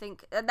cartoons, I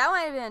think that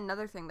might have been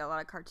another thing that a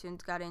lot of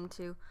cartoons got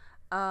into,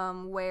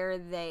 where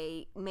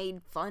they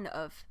made fun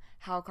of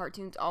how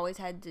cartoons always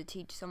had to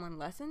teach someone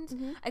lessons.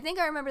 Mm-hmm. I think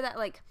I remember that,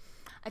 like,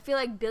 I feel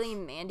like Billy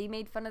and Mandy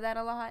made fun of that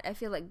a lot. I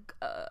feel like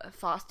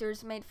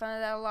Foster's made fun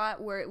of that a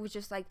lot, where it was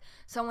just like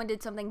someone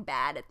did something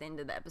bad at the end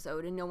of the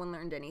episode and no one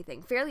learned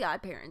anything. Fairly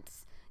Odd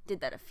Parents did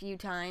that a few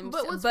times,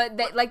 but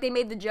they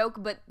made the joke,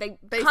 but they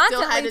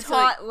constantly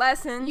taught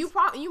lessons.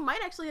 You might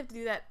actually have to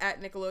do that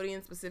at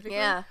Nickelodeon specifically.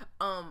 Yeah.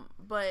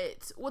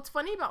 But what's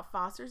funny about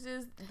Foster's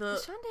is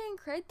Does Sanjay and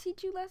Craig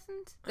teach you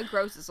lessons? The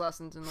grossest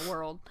lessons in the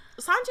world.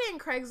 Sanjay and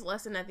Craig's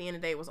lesson at the end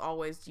of the day was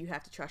always you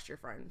have to trust your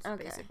friends.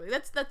 Okay. Basically,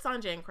 that's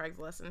Sanjay and Craig's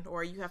lesson,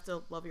 or you have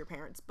to love your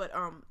parents. But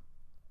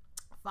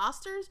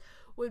Foster's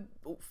would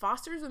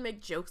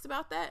make jokes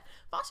about that.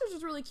 Foster's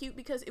was really cute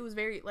because it was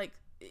very like.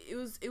 It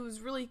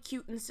was really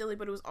cute and silly,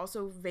 but it was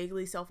also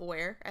vaguely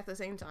self-aware at the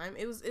same time.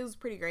 It was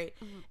pretty great.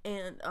 Mm-hmm.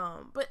 And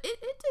but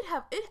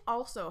it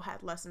also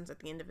had lessons at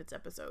the end of its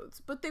episodes,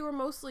 but they were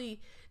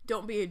mostly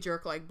don't be a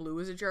jerk like Blue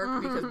is a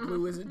jerk, because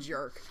Blue is a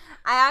jerk.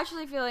 I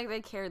actually feel like they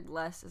cared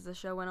less as the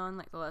show went on.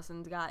 Like the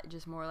lessons got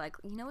just more like,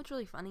 you know what's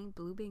really funny?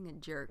 Blue being a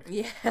jerk.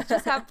 Yeah.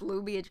 Just have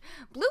Blue be a jerk.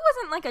 Blue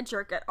wasn't like a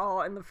jerk at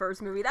all in the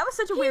first movie. That was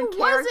such a weird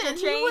character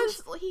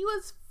change.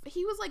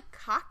 He was like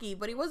cocky,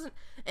 but he wasn't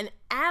an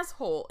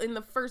asshole in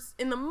the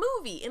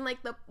movie,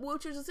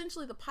 which was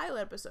essentially the pilot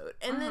episode.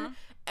 And then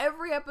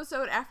every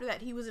episode after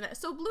that he was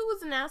so Blue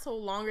was an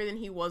asshole longer than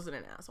he wasn't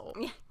an asshole.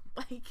 Yeah.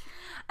 Like,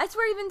 I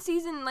swear, even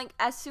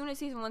as soon as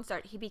season 1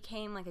 started, he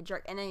became like a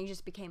jerk, and then he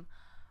just became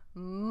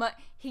I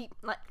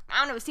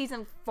don't know,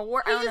 season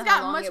 4. He just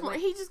got much more.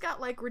 He just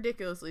got like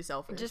ridiculously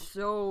selfish. Just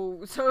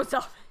so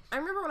selfish. I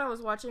remember when I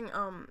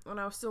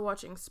was still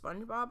watching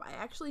SpongeBob, I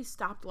actually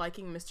stopped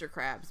liking Mr.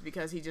 Krabs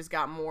because he just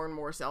got more and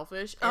more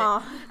selfish.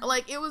 And,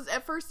 like,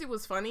 at first it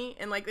was funny,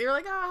 and like they were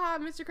like,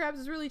 Mr. Krabs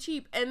is really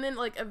cheap, and then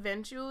like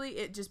eventually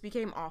it just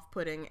became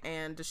off-putting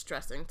and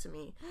distressing to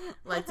me,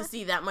 like to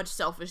see that much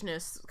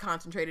selfishness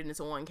concentrated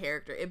into one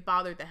character. It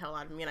bothered the hell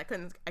out of me, and I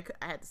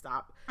had to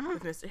stop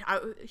with Mr.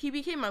 He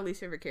became my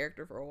least favorite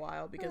character for a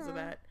while because of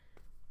that.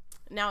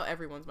 Now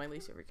everyone's my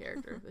least favorite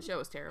character. The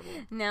show is terrible.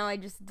 Now I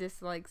just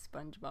dislike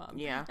SpongeBob.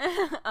 Yeah.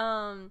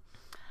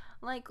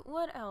 Like,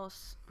 what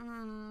else?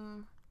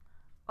 And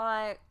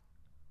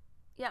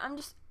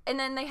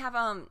then they have,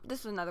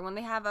 this was another one.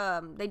 They have,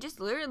 they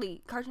just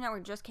literally, Cartoon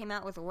Network just came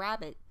out with a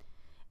rabbit.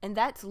 And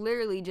that's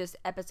literally just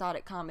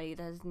episodic comedy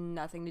that has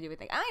nothing to do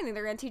with it. I don't think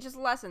they're going to teach us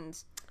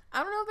lessons.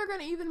 I don't know if they're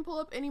going to even pull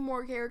up any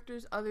more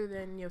characters other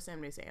than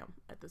Yosemite Sam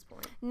at this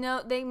point.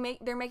 No, they're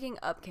making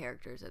up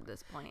characters at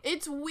this point.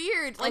 It's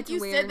weird. Like you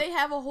said, they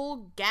have a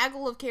whole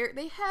gaggle of characters.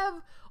 They have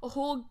a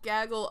whole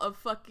gaggle of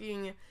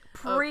fucking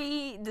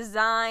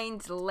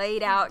pre-designed,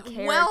 laid out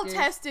characters.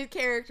 Well-tested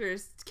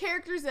characters.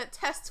 Characters that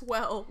test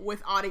well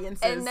with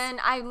audiences. And then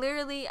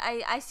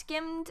I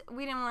skimmed.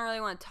 We didn't really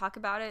want to talk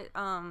about it.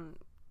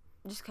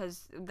 Just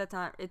because that's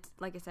not, it's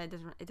like I said,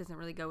 it doesn't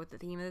really go with the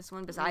theme of this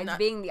one, besides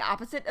being the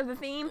opposite of the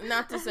theme.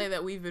 Not to say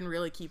that we've been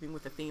really keeping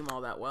with the theme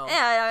all that well.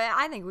 Yeah,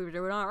 I think we were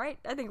doing all right.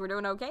 I think we're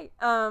doing okay.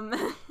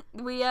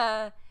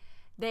 They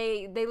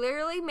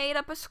literally made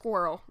up a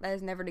squirrel that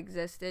has never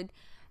existed.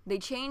 They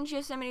changed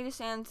Yosemite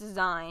Sam's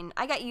design.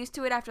 I got used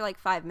to it after like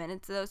 5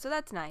 minutes though, so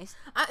that's nice.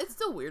 It's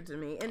still weird to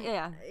me, and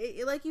yeah,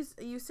 like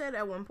you said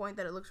at one point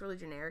that it looks really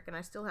generic, and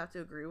I still have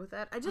to agree with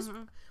that. I just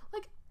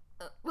like.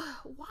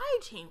 why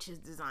change his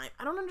design?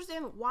 I don't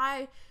understand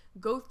why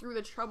go through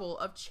the trouble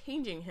of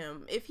changing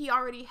him if he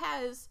already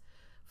has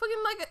fucking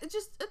like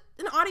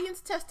an audience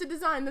tested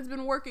design that's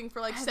been working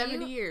for like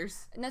 70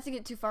 years. Not to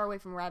get too far away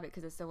from Rabbit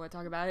because I still want to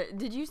talk about it.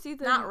 Did you see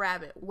the not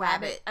Rabbit?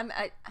 Wabbit.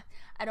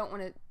 I don't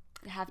want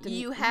to have to.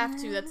 You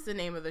have to. That's the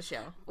name of the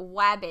show.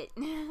 Wabbit.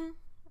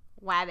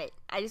 Wabbit.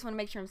 I just want to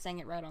make sure I'm saying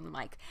it right on the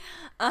mic.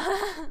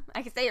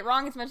 I can say it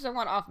wrong as much as I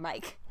want off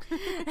mic.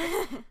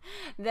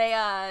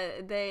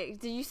 They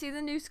did you see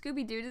the new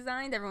Scooby-Doo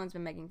design? Everyone's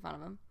been making fun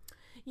of them.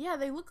 Yeah,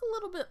 they look a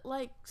little bit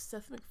like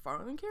Seth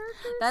MacFarlane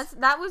characters.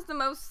 That was the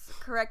most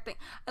correct thing.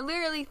 I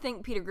literally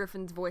think Peter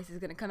Griffin's voice is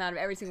going to come out of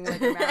every single one of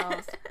their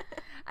mouths.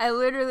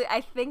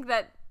 I think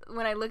that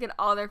when I look at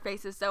all their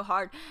faces so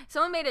hard.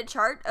 Someone made a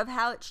chart of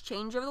how it's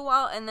changed over the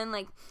while, and then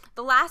like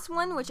the last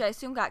one, which I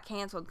assume got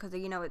canceled because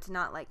it's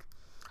not like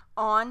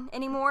on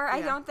anymore. Yeah.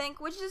 I don't think,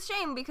 which is a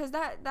shame because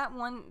that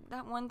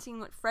one scene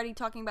with Freddy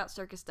talking about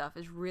circus stuff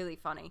is really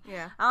funny.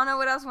 Yeah, I don't know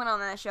what else went on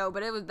that show,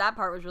 but that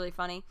part was really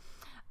funny.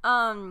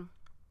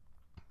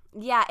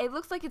 Yeah, it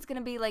looks like it's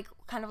gonna be like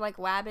kind of like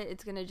Wabbit.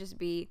 It's gonna just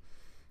be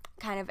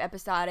kind of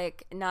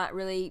episodic, not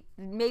really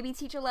maybe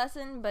teach a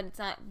lesson, but it's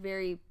not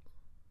very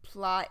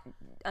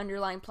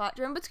underlying plot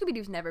driven. But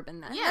Scooby-Doo's never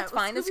been that. Yeah, that's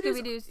fine. The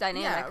Scooby-Doo's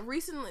dynamic. Yeah,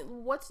 recently,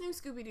 What's New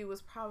Scooby-Doo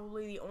was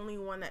probably the only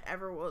one that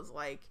ever was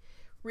like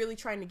really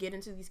trying to get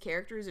into these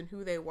characters and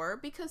who they were,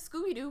 because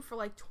Scooby-Doo for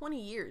like 20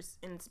 years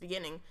in its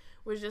beginning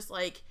was just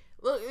like,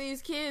 look at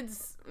these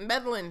kids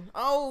meddling.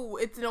 Oh,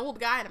 it's an old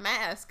guy in a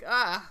mask.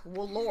 Ah,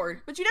 well,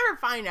 Lord. But you never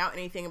find out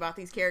anything about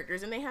these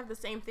characters, and they have the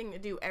same thing to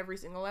do every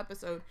single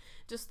episode.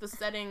 Just the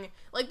setting,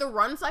 like the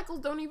run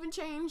cycles don't even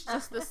change.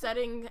 Just the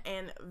setting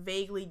and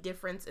vaguely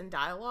difference in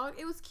dialogue.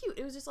 It was cute.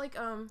 It was just like,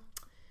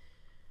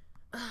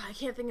 I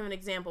can't think of an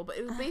example, but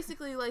it was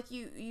basically like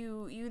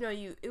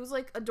it was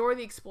like a Dora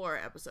the Explorer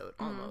episode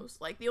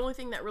almost. Like the only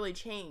thing that really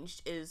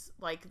changed is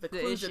like the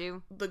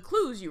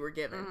clues you were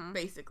given,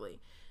 basically.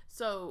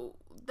 So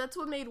that's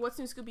what made What's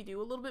New Scooby-Doo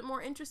a little bit more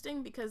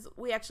interesting, because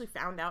we actually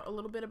found out a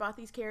little bit about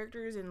these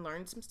characters and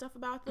learned some stuff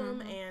about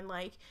them. And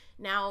like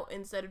now,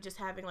 instead of just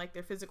having like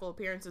their physical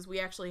appearances, we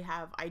actually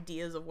have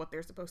ideas of what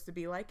they're supposed to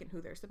be like and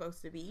who they're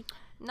supposed to be.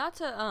 Not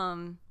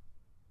to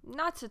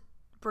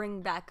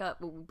bring back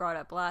up what we brought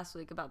up last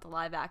week about the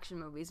live action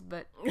movies,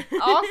 but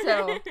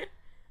also,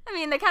 I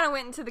mean, they kind of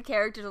went into the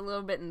characters a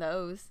little bit in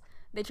those.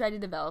 They tried to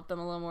develop them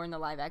a little more in the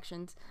live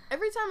actions.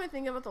 Every time I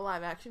think about the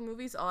live action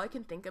movies, all I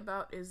can think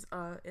about is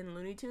in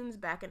Looney Tunes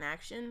Back in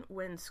Action,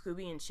 when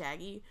Scooby and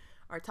Shaggy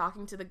are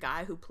talking to the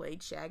guy who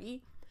played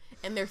Shaggy,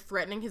 and they're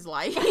threatening his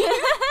life.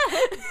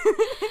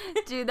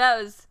 Dude,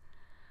 that was...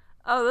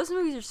 Oh, those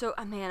movies are so...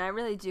 Oh, man, I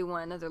really do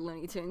want another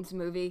Looney Tunes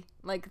movie.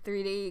 Like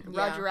 3D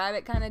Roger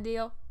Rabbit kind of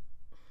deal.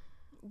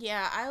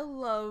 Yeah, I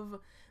love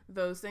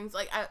those things.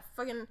 Like,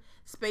 fucking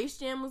Space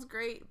Jam was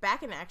great.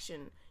 Back in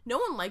Action. No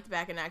one liked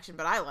Back in Action,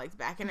 but I liked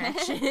Back in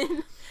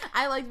Action.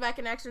 I liked Back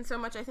in Action so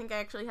much, I think I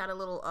actually had a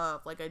little,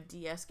 like a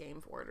DS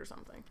game for it or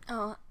something.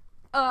 Oh,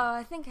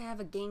 I think I have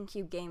a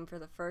GameCube game for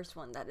the first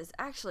one that is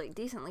actually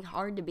decently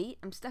hard to beat.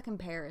 I'm Stuck in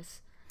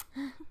Paris.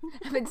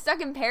 I've been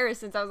stuck in Paris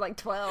since I was like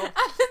 12.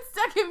 I've been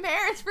stuck in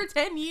Paris for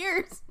 10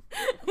 years.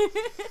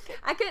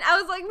 I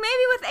was like, maybe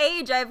with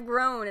age I've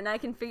grown and I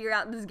can figure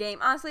out this game.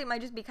 Honestly, it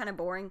might just be kind of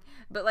boring,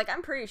 but like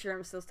I'm pretty sure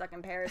I'm still stuck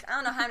in Paris. I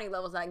don't know how many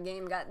levels that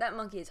game got. That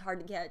monkey is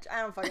hard to catch.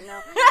 I don't fucking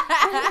know.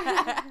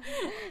 I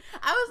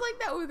was like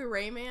that with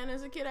Rayman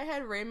as a kid. I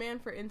had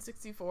Rayman for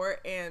N64,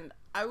 and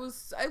I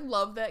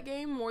loved that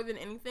game more than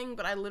anything,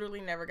 but I literally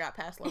never got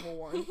past level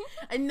 1.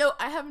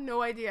 I have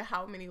no idea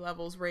how many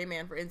levels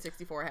Rayman for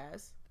N64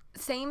 has.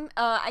 Same.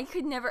 I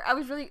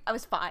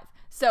was 5,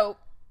 so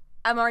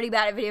I'm already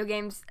bad at video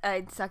games.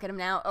 I'd suck at them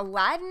now.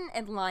 Aladdin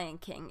and Lion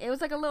King. It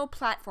was like a little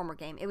platformer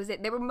game.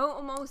 They were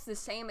almost the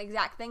same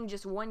exact thing.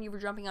 Just one you were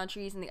jumping on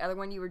trees, and the other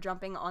one you were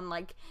jumping on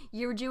like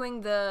you were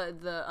doing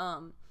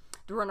the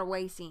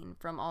runaway scene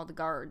from All the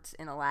Guards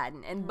in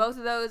Aladdin. And both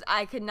of those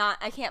I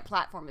can't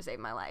platform to save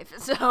my life.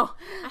 So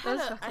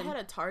I had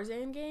a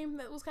Tarzan game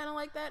that was kind of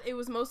like that. It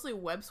was mostly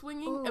web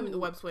swinging. Ooh. I mean,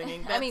 web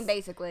swinging.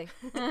 Basically.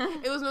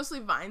 It was mostly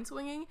vine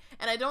swinging,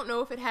 and I don't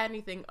know if it had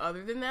anything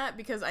other than that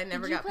because I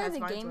never got past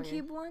vine swinging. Did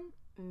you play the GameCube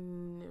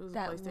one? It was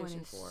that PlayStation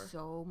one is 4.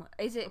 So much.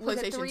 Was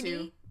it 3D?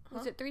 2.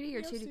 Was it 3D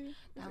or 2D?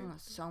 That one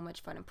was so much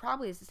fun. And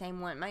probably it's the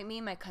same one. Me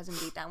and my cousin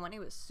beat that one. It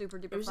was super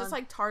duper fun. It was just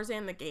like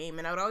Tarzan the game,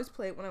 and I would always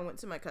play it when I went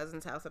to my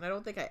cousin's house, and I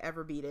don't think I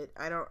ever beat it.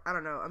 I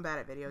don't know. I'm bad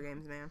at video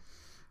games, man.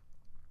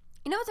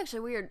 You know what's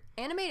actually weird?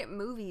 Animated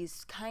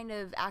movies kind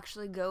of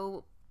actually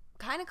go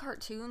kind of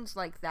cartoons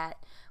like that,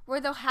 where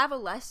they'll have a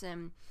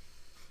lesson,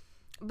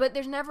 but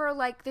there's never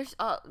like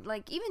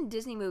even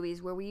Disney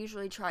movies where we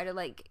usually try to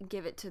like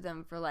give it to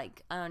them for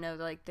like, I don't know,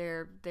 like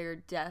their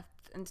death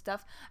and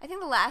stuff. I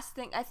think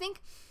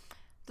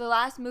the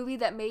last movie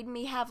that made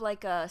me have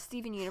like a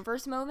Steven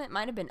Universe moment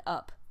might have been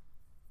Up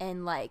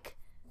and like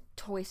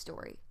Toy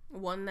Story.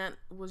 One that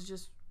was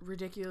just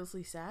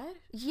ridiculously sad?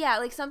 Yeah,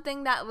 like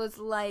something that was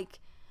like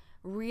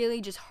really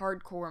just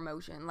hardcore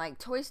emotion. Like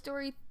Toy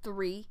Story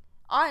 3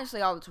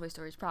 honestly, all the Toy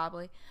Stories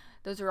probably.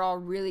 Those are all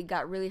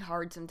got really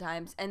hard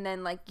sometimes. And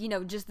then, like, you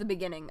know, just the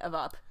beginning of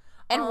Up.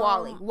 And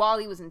WALL-E.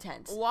 WALL-E was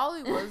intense.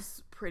 WALL-E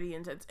was pretty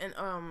intense. And,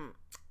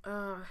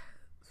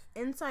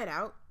 Inside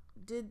Out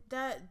did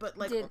that, but,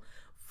 like,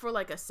 for,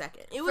 like, a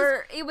second. It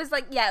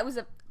was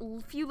a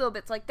few little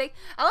bits. Like, a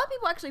lot of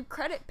people actually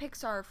credit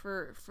Pixar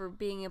for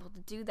being able to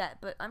do that,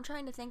 but I'm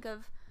trying to think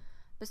of,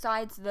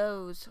 besides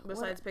those.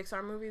 Besides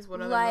Pixar movies,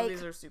 what other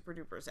movies are super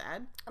duper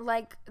sad?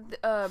 Like,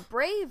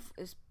 Brave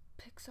is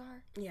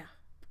Pixar. Yeah.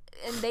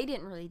 And Brave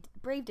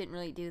didn't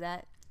really do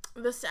that.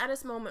 The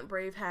saddest moment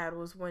Brave had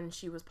was when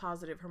she was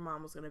positive her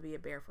mom was going to be a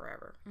bear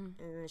forever. And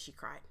then she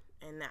cried.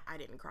 And I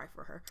didn't cry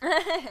for her.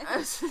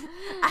 I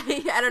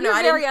don't know.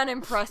 You're very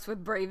unimpressed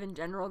with Brave in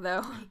general,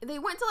 though. They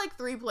went to, like,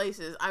 3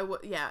 places.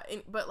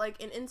 But, like,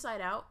 in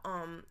Inside Out,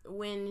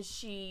 when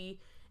Joy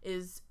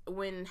is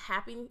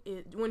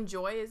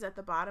at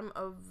the bottom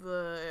of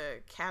the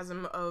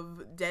chasm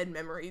of dead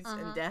memories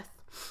and death,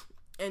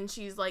 and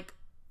she's like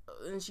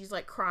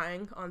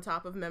crying on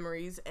top of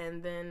memories,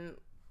 and then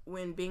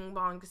when Bing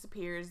Bong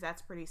disappears,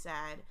 that's pretty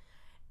sad.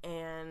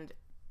 And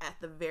at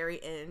the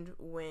very end,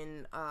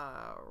 when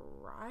Riley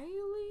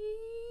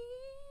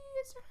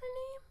is her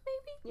name,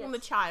 maybe? Yes. When the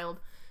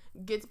child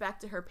gets back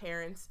to her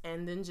parents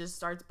and then just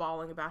starts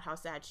bawling about how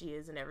sad she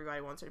is and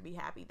everybody wants her to be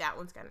happy. That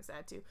one's kind of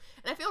sad too.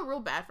 And I feel real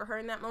bad for her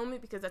in that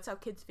moment because that's how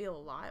kids feel a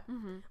lot.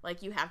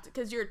 Like, you have to,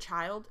 because you're a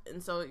child,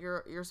 and so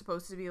you're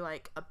supposed to be,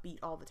 like, upbeat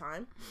all the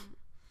time.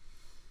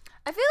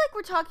 I feel like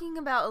we're talking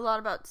a lot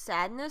about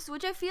sadness,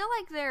 which I feel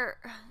like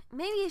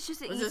maybe it's just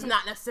this is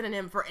not a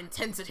synonym for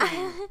intensity.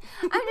 I'm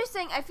just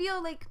saying, I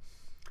feel like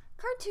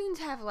cartoons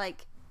have,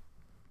 like,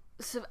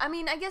 I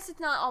mean, I guess it's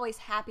not always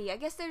happy. I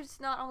guess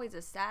there's not always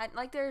a sad,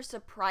 like, there's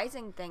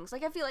surprising things.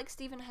 Like, I feel like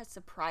Steven has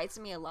surprised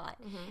me a lot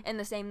in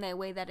the same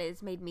way that it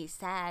has made me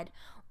sad,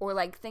 or,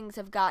 like, things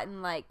have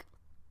gotten, like,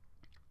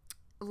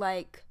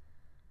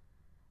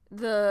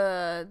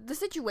 the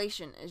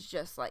situation is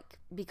just, like,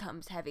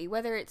 becomes heavy,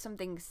 whether it's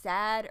something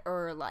sad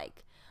or,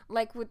 like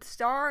with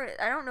Star,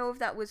 I don't know if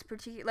that was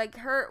particular, like,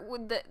 her,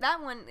 with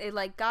that one, it,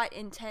 like, got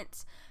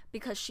intense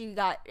because she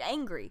got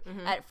angry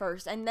at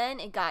first, and then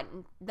it got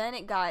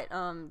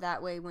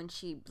that way when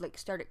she, like,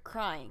 started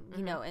crying,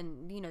 you know,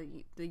 and, you know,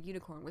 the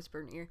unicorn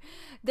whispered in her ear.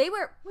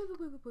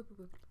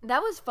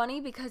 That was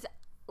funny because,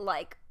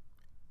 like,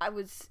 that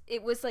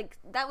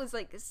was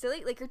like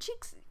silly, like, her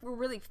cheeks were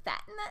really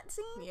fat in that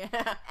scene.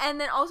 Yeah. And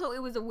then also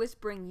it was a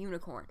whispering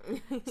unicorn.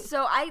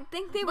 So I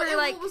think they were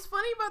like, what was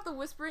funny about the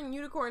whispering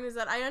unicorn is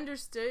that I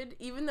understood,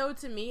 even though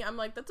to me, I'm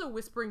like, that's a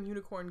whispering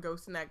unicorn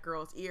ghost in that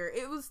girl's ear.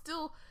 It was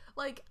still,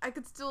 like, I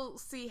could still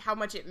see how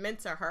much it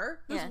meant to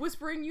her, this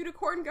whispering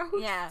unicorn ghost.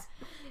 Yeah.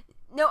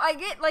 No, I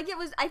get, like, it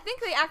was, I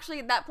think they actually,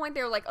 at that point,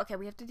 they were like, okay,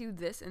 we have to do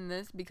this and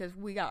this because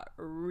we got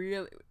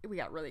really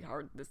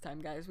hard this time,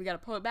 guys. We got to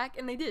pull it back,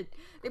 and they did.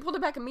 They pulled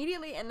it back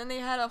immediately, and then they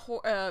had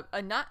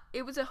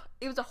it was a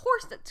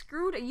horse that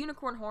screwed a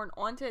unicorn horn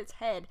onto its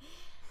head,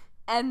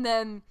 and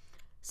then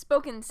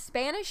spoke in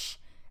Spanish,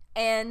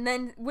 and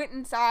then went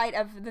inside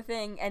of the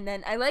thing, and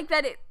then I like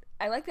that it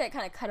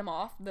kind of cut him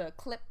off, the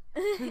clip,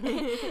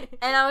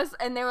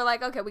 and they were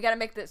like, okay, we got to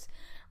make this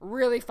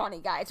really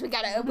funny, guys. We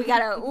gotta pull it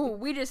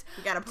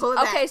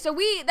back. Okay, so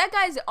that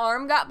guy's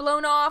arm got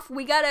blown off.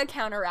 We gotta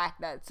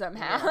counteract that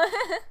somehow.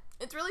 Yeah.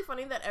 It's really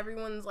funny that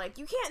everyone's like,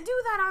 you can't do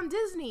that on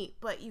Disney,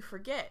 but you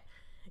forget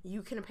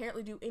you can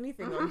apparently do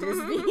anything on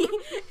Disney.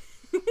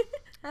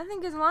 I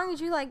think as long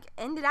as you, like,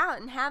 end it out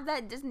and have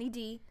that Disney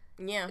D.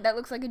 Yeah. That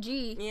looks like a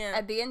G. Yeah.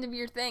 At the end of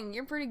your thing,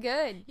 you're pretty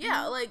good.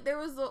 Yeah, like, there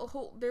was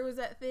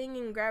that thing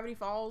in Gravity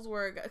Falls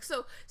where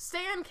so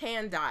Stan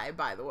can die,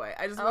 by the way.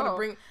 I just want to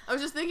bring. I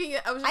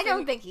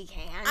don't think he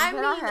can. I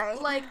mean,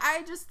 right. Like,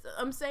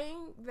 I'm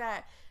saying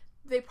that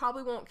they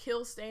probably won't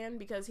kill Stan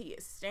because he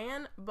is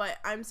Stan, but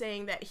I'm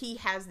saying that he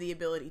has the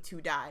ability to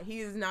die.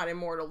 He is not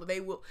immortal. They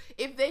will,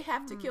 if they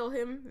have to kill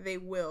him, they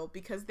will,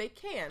 because they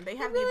can. They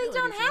have the ability. They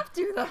don't have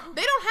to, though.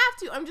 They don't have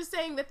to. I'm just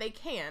saying that they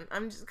can.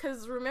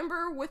 Because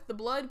remember with the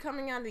blood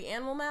coming out of the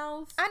animal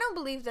mouths? I don't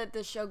believe that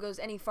the show goes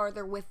any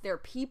farther with their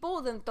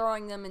people than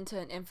throwing them into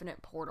an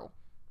infinite portal.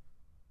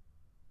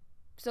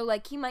 So,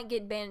 like, he might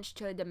get banished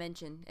to a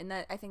dimension, and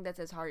I think that's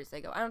as hard as they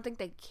go. I don't think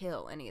they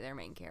kill any of their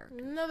main characters.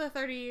 Another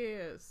 30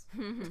 years.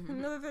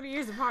 Another 30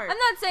 years apart. I'm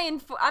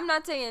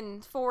not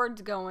saying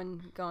Ford's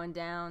going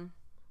down,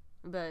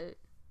 but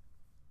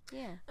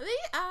yeah.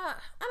 I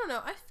don't know.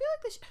 I feel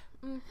like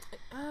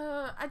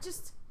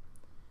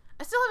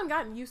I still haven't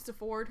gotten used to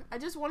Ford. I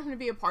just want him to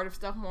be a part of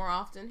stuff more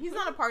often. He's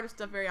not a part of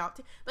stuff very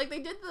often. Like, they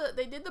did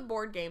the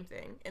board game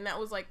thing, and that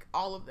was, like,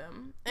 all of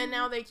them. And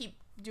now they keep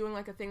doing,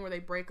 like, a thing where they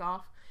break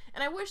off.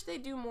 And I wish they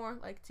do more,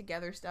 like,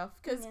 together stuff,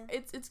 because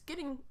it's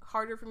getting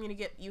harder for me to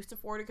get used to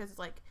Ford, because it's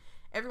like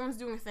everyone's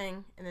doing a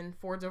thing, and then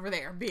Ford's over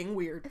there being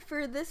weird.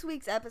 For this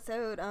week's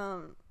episode,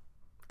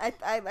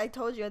 I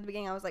told you at the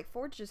beginning, I was like,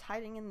 Ford's just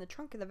hiding in the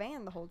trunk of the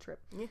van the whole trip.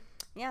 Yeah.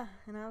 Yeah,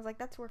 and I was like,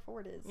 that's where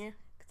Ford is. Yeah.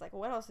 It's like,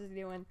 what else is he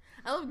doing?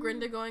 I love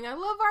Grinda going, I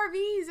love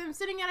RVs, I'm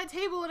sitting at a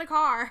table in a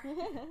car.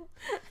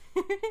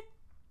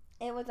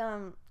 It was,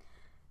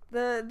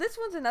 This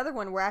one's another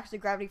one where actually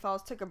Gravity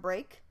Falls took a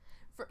break.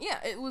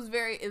 It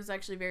was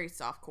actually very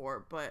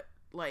softcore, but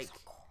like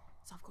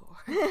softcore.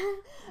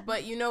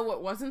 But you know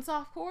what wasn't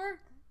softcore?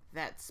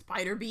 That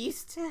spider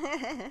beast.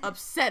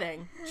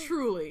 Upsetting,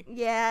 truly.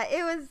 Yeah,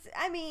 it was.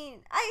 I mean,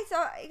 I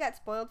saw it got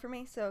spoiled for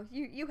me. So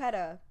you had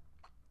a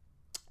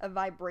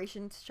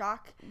vibration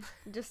shock,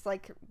 just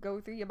like go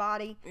through your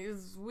body. It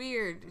was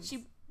weird.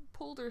 She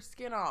pulled her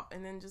skin off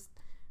and then just,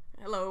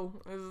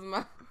 hello, this is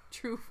my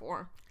true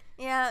form.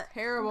 Yeah,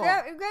 terrible.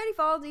 Gravity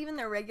Falls, even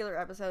their regular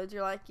episodes,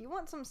 you're like, you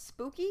want some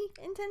spooky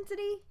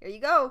intensity? Here you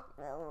go.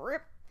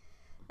 Rip.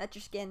 That's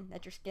your skin.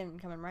 That's your skin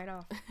coming right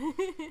off.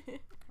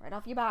 Right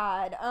off your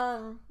bod.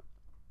 I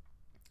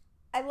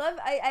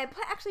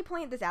actually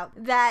pointed this out,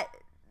 that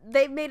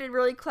they've made a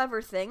really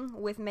clever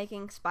thing with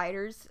making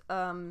spiders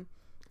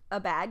a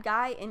bad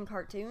guy in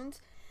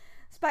cartoons.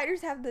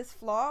 Spiders have this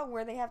flaw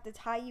where they have to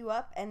tie you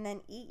up and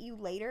then eat you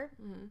later.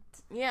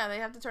 Mm-hmm. Yeah, they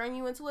have to turn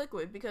you into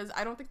liquid because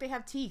I don't think they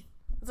have teeth.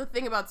 That's the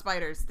thing about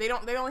spiders. They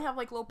only have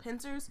like little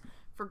pincers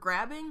for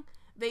grabbing.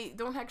 They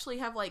don't actually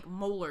have like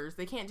molars.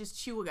 They can't just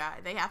chew a guy.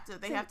 They have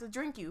to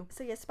drink you.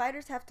 So yeah,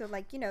 spiders have to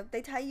like,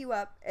 they tie you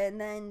up,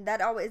 and then that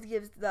always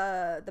gives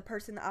the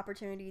person the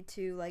opportunity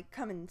to like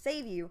come and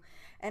save you.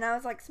 And I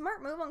was like,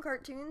 smart move on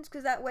cartoons,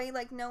 because that way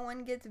like no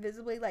one gets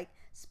visibly like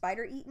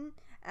spider eaten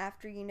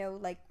after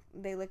like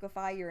they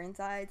liquefy your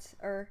insides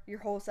or your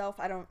whole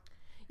self.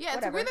 Yeah,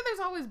 it's weird that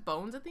there's always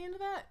bones at the end of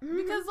that. Mm-hmm.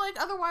 Because, like,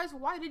 otherwise,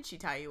 why did she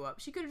tie you up?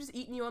 She could have just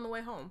eaten you on the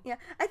way home. Yeah,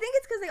 I think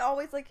it's because they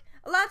always, like,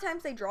 a lot of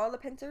times they draw the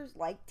pincers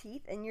like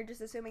teeth, and you're just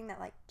assuming that,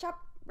 like,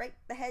 chop right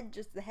the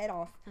head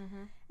off.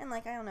 Mm-hmm. And,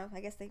 like, I don't know, I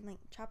guess they might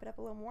chop it up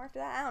a little more after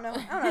that. I don't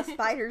know what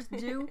spiders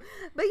do.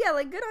 But, yeah,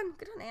 like, good on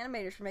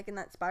animators for making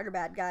that spider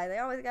bad guy. They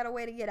always got a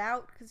way to get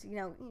out, because,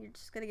 you're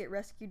just going to get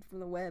rescued from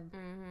the web.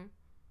 Mm-hmm.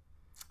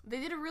 They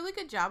did a really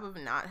good job of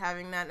not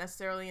having that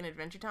necessarily in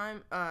Adventure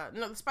Time.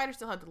 No, the spider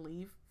still had to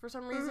leave for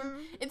some reason.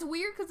 Mm-hmm. It's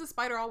weird because the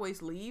spider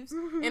always leaves.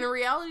 Mm-hmm. In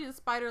reality, the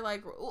spider,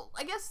 like, well,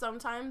 I guess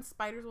sometimes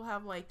spiders will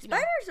have, like,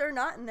 spiders are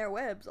not in their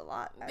webs a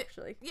lot,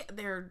 actually.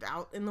 They're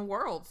out in the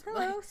world.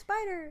 Hello, like,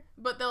 spider.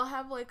 But they'll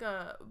have, like,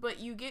 but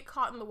you get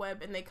caught in the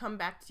web and they come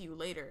back to you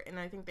later. And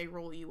I think they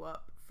roll you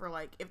up for,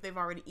 like, if they've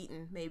already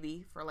eaten,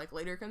 maybe, for, like,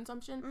 later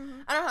consumption.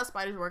 Mm-hmm. I don't know how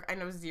spiders work. I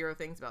know zero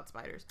things about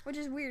spiders. Which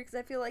is weird, because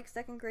I feel like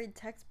second grade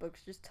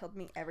textbooks just told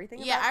me everything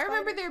about spiders. Yeah, I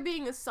remember there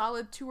being a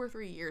solid 2 or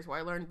 3 years where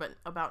I learned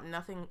about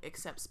nothing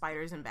except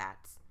spiders and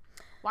bats.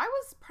 Why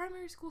was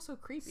primary school so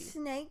creepy?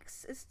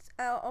 Snakes is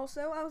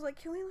also, I was like,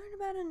 can we learn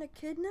about an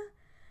echidna?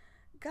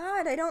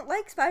 God, I don't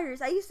like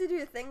spiders. I used to do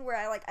a thing where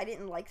I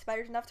didn't like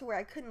spiders enough to where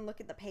I couldn't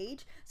look at the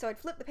page. So I'd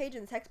flip the page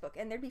in the textbook,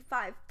 and there'd be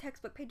 5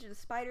 textbook pages of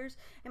spiders,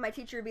 and my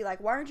teacher would be like,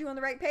 why aren't you on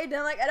the right page? And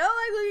I'm like, I don't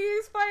like looking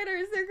at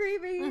spiders. They're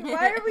creepy.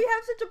 Why do we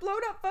have such a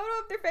blown up photo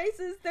of their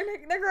faces?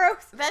 They're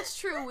gross. That's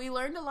true. We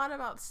learned a lot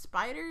about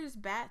spiders,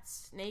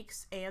 bats,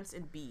 snakes, ants,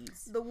 and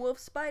bees. The wolf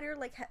spider,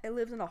 like, it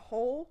lives in a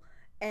hole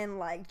and,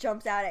 like,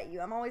 jumps out at you.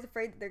 I'm always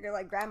afraid that they're gonna,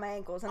 like, grab my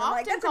ankles. And I'm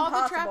like, that's impossible.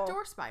 Often called the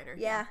trapdoor spider.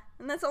 Yeah,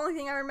 and that's the only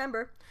thing I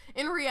remember.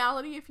 In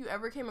reality, if you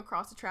ever came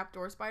across a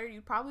trapdoor spider,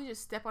 you'd probably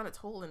just step on its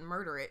hole and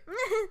murder it.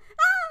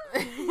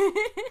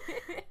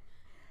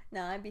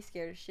 No, I'd be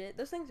scared of shit.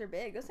 Those things are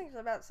big. Those things are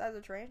about the size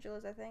of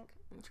tarantulas, I think.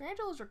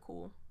 Tarantulas are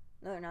cool.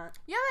 No, they're not.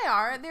 Yeah, they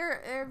are.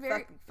 They're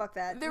very... Fuck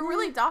that. They're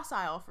really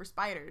docile for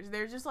spiders.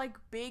 They're just, like,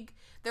 big...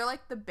 They're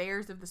like the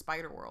bears of the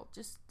spider world.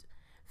 Just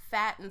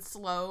fat and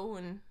slow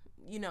and...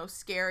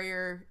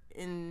 scarier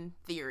in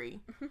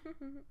theory,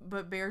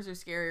 but bears are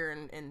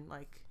scarier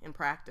in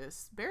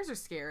practice. Bears are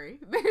scary.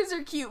 Bears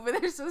are cute, but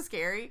they're so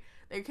scary.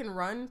 They can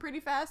run pretty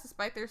fast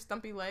despite their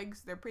stumpy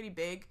legs. They're pretty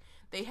big.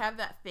 They have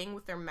that thing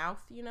with their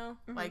mouth,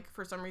 mm-hmm. Like,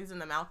 for some reason,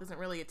 the mouth isn't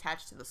really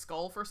attached to the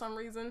skull for some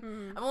reason.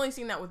 Mm-hmm. I've only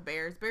seen that with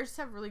bears. Bears just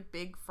have really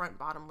big front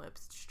bottom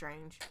lips. It's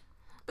strange,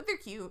 but they're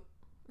cute,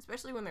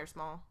 especially when they're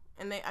small.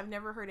 And I've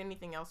never heard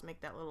anything else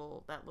make that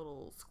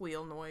little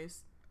squeal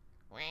noise.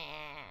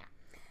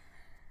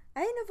 I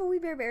didn't know if a We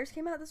Bare Bears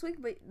came out this week,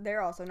 but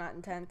they're also not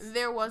intense.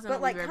 There wasn't a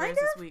We Bare Bears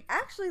this week.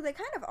 Actually, they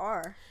kind of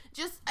are.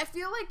 I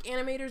feel like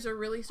animators are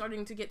really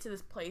starting to get to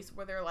this place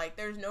where they're like,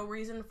 there's no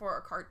reason for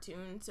a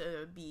cartoon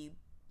to be...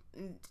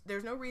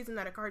 There's no reason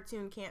that a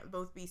cartoon can't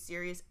both be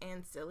serious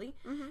and silly.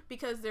 Mm-hmm.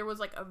 Because there was,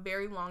 like, a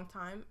very long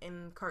time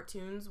in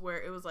cartoons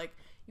where it was, like,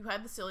 you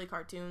had the silly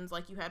cartoons,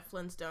 like you had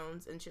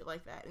Flintstones and shit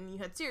like that. And you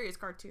had serious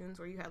cartoons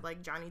where you had,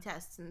 like, Johnny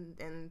Tests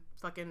and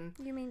fucking...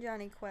 You mean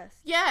Johnny Quest?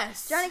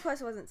 Yes! Johnny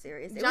Quest wasn't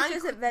serious. It was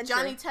just adventure.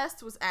 Johnny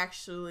Test was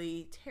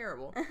actually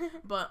terrible.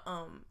 But,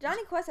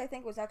 Johnny Quest, I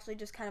think, was actually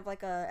just kind of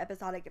like a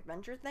episodic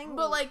adventure thing.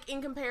 But, like,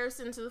 in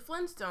comparison to the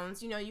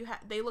Flintstones,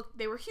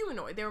 they were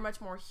humanoid. They were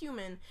much more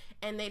human,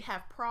 and they'd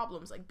have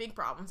problems, like, big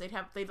problems. They'd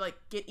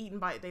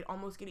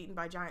almost get eaten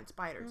by giant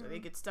spiders, mm-hmm. or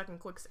they'd get stuck in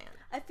quicksand.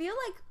 I feel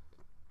like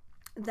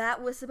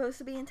that was supposed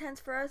to be intense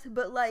for us,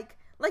 but like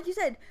like you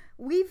said,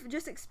 we've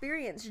just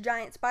experienced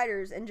giant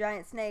spiders and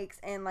giant snakes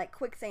and like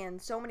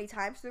quicksand so many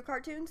times through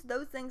cartoons.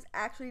 Those things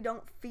actually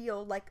don't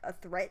feel like a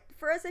threat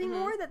for us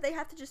anymore, that they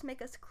have to just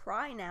make us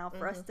cry now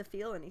for us to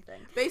feel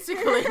anything.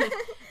 Basically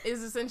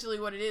is essentially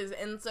what it is.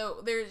 And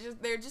so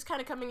they're just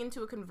kind of coming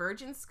into a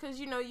convergence, because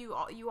you know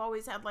you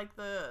always had like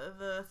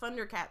the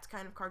Thundercats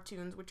kind of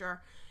cartoons, which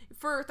are,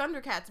 for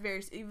Thundercats,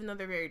 very, even though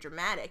they're very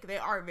dramatic, they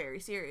are very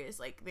serious.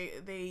 Like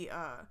they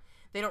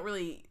don't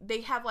really, they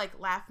have like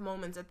laugh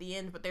moments at the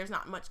end, but there's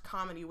not much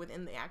comedy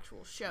within the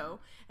actual show.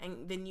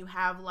 And then you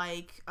have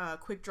like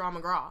Quick Draw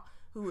McGraw,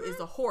 who is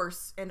a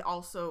horse and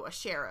also a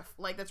sheriff.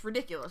 Like, that's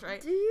ridiculous, right?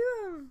 Do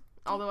you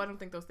Although I don't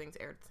think those things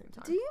aired at the same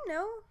time. Do you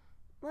know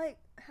like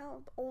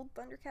how old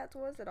Thundercats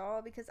was at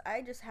all? Because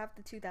I just have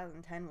the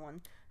 2010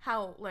 one.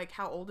 How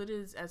old it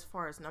is as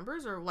far as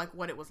numbers, or like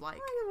what it was like?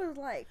 What it was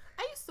like.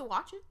 I used to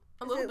watch it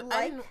a Is little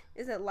it bit.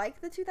 is it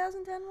like the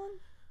 2010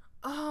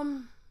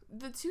 one?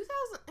 The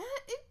 2000,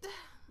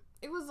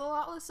 it was a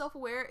lot less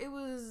self-aware. It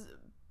was,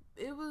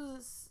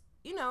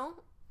 you know,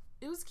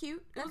 it was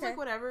cute. It was like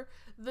whatever.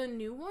 The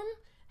new one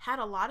had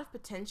a lot of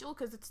potential,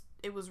 because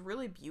it was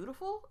really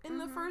beautiful in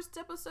the first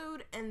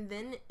episode, and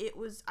then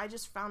I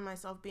just found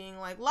myself being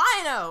like,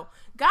 Lion-O,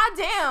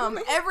 goddamn,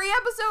 every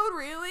episode,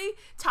 really?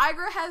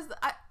 Tigra has,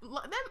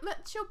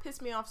 that show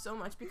pissed me off so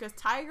much, because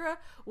Tigra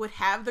would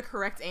have the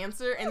correct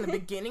answer in the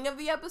beginning of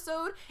the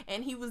episode,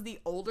 and he was the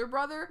older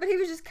brother. But he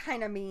was just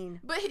kind of mean.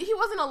 But he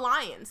wasn't a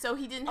lion, so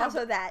he didn't have...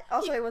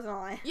 he wasn't a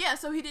lion. Yeah,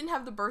 so he didn't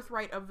have the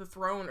birthright of the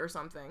throne or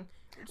something.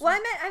 Well,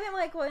 I meant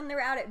like when they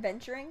were out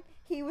adventuring,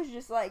 he was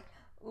just like,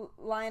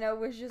 Lion-O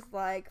was just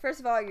like, first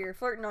of all, you're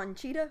flirting on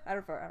Cheetah. I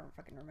don't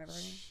fucking remember her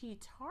name.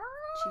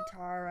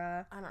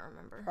 Cheetara. I don't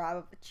remember.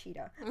 Probably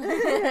Cheetah.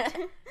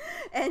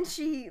 And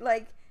she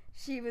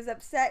was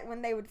upset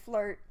when they would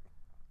flirt.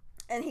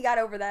 And he got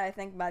over that, I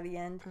think, by the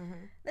end.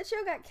 Mm-hmm. That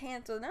show got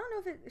canceled. I don't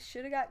know if it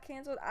should have got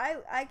canceled.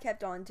 I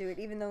kept on to it,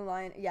 even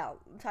though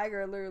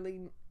Tiger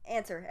literally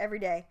answer every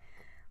day.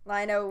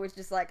 Lion-O was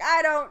just like,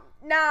 I'm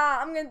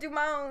gonna do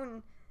my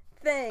own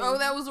thing. Oh,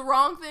 that was the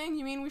wrong thing?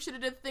 You mean we should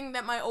have did the thing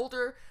that my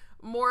older,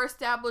 more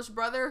established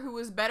brother, who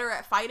was better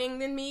at fighting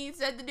than me,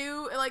 said to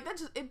do? Like, that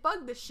just, it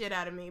bugged the shit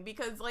out of me,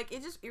 because, like,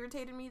 it just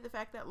irritated me, the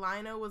fact that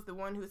Lion-O was the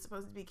one who was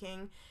supposed to be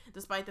king,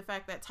 despite the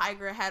fact that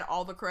Tigra had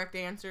all the correct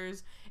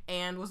answers,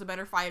 and was a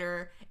better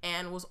fighter,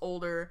 and was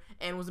older,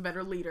 and was a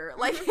better leader.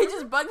 Like, it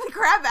just bugged the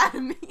crap out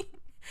of me.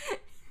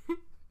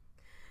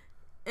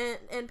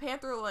 And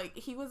Panther, like,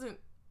 he was,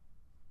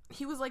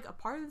 like, a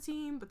part of the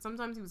team, but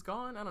sometimes he was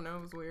gone. I don't know,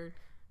 it was weird.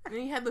 And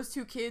then you had those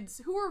two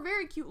kids who were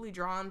very cutely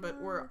drawn,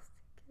 but were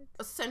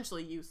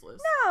essentially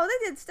useless. No,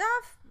 they did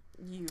stuff.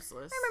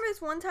 Useless. I remember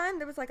this one time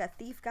there was like a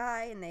thief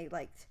guy, and they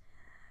like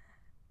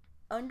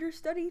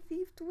understudy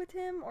thiefed with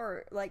him,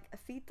 or like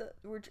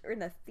were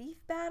in a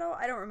thief battle.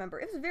 I don't remember.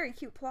 It was a very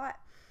cute plot.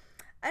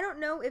 I don't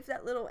know if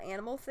that little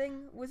animal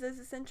thing was as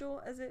essential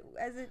as it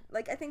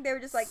like. I think they were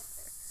just like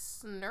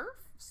Snarf.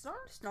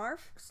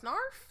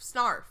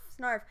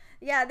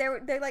 Yeah,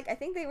 they like. I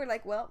think they were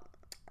like, well,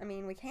 I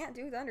mean, we can't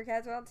do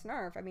Thundercats without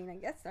Snarf. I mean, I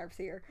guess Snarf's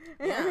here.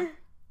 Yeah.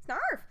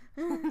 Snarf!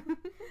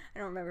 I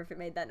don't remember if it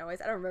made that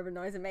noise. I don't remember the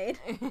noise it made.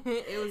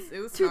 It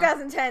was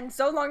 2010,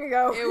 so long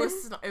ago. It was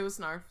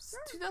Snarf.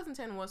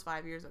 2010 was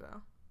 5 years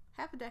ago.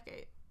 Half a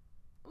decade.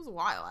 It was a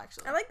while,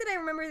 actually. I like that I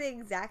remember the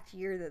exact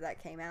year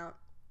that came out.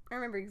 I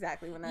remember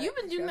exactly when that. You've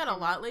been doing that a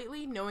lot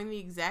lately, knowing the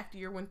exact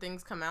year when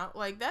things come out.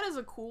 Like, that is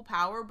a cool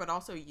power, but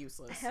also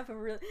useless. I have a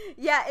really...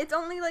 Yeah, it's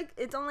only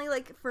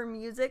like for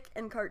music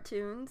and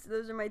cartoons.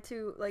 Those are my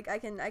two, like, I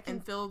can...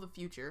 And Phil the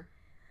Future.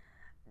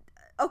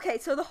 Okay,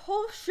 so the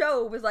whole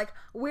show was like,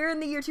 we're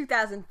in the year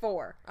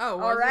 2004. Oh,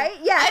 all right?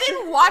 Yeah. I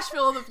didn't watch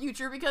Phil of the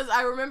Future because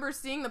I remember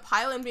seeing the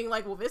pilot and being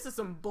like, well, this is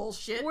some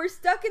bullshit. We're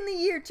stuck in the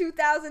year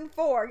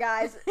 2004,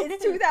 guys.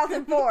 It's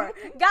 2004.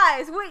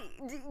 Guys,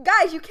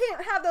 you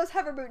can't have those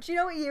hover boots. You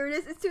know what year it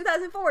is? It's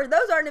 2004.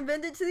 Those aren't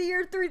invented to the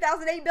year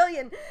 3008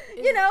 billion.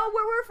 You know,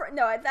 where we're from.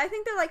 No, I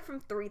think they're like from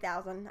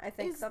 3000, I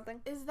think, something.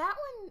 Is that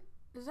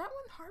when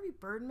Harvey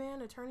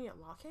Birdman, Attorney at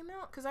Law, came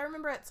out? Because I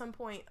remember at some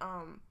point,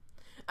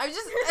 I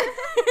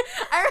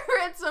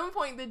remember at some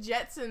point the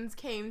Jetsons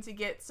came to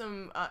get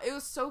some, it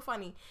was so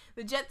funny.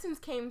 The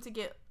Jetsons came to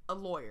get a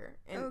lawyer,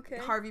 and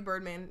Harvey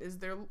Birdman is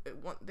they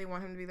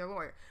want him to be their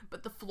lawyer.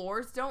 But the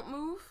floors don't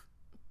move,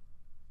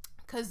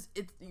 because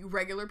it's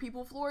regular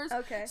people floors.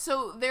 Okay.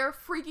 So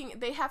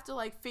they have to,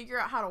 like, figure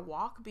out how to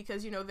walk,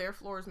 because, you know, their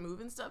floors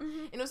move and stuff.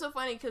 Mm-hmm. And it was so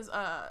funny, because,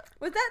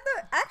 was that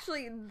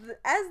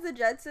as the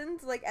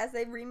Jetsons, like, as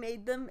they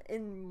remade them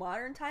in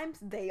modern times,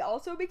 they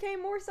also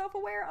became more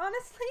self-aware,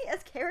 honestly,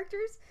 as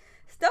characters.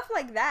 Stuff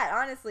like that,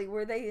 honestly,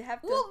 where they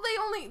have to... Well,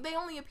 they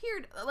only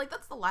appeared, like,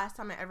 that's the last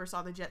time I ever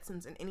saw the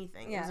Jetsons in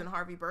anything. It was in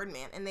Harvey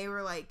Birdman, and they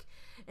were like,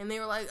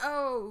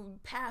 oh,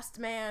 past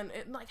man,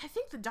 and, like, I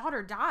think the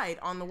daughter died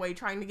on the way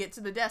trying to get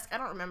to the desk. I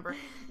don't remember.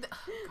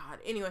 Oh, God.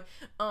 Anyway,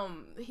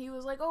 he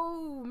was like,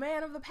 oh,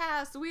 man of the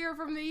past, we are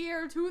from the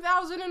year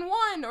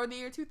 2001 or the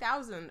year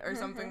 2000 or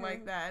something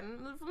like that,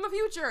 and from the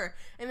future.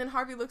 And then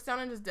Harvey looks down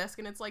at his desk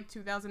and it's like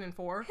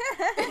 2004.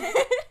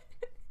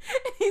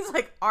 He's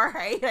like, all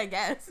right, I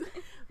guess.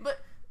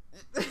 But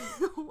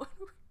what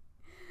are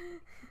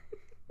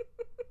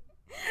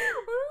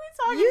we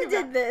talking you about?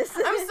 did this.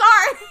 I'm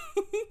sorry.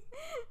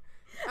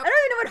 I don't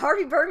even know what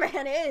Harvey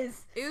Birdman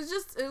is.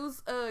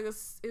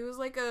 It was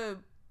like a,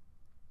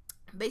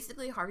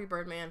 basically Harvey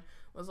Birdman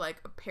was like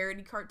a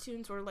parody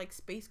cartoon, sort of like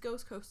Space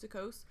Ghost Coast to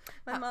Coast.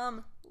 My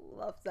mom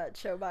loves that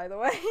show, by the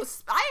way.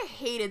 I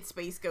hated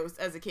Space Ghost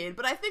as a kid,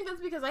 but I think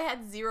that's because I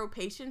had zero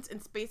patience,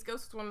 and Space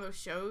Ghost was one of those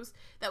shows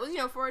that was,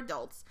 for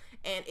adults,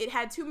 and it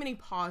had too many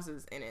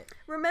pauses in it.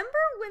 Remember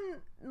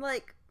when,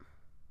 like,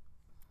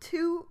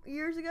 2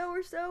 years ago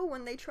or so,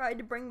 when they tried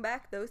to bring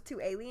back those two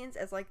aliens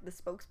as, like, the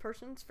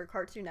spokespersons for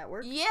Cartoon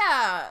Network?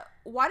 Yeah!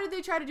 Why did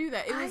they try to do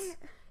that?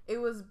 It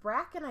was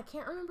Bracken. I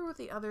can't remember what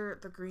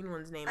the green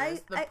one's name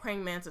is. The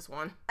praying mantis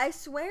one. I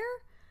swear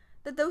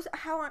that those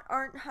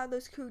aren't how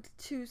those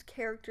two's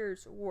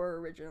characters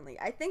were originally.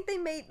 I think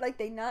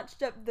they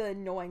notched up the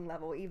annoying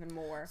level even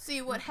more.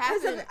 See, what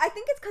happened... I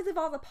think it's because of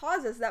all the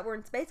pauses that were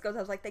in Space Ghost. I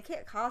was like, they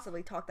can't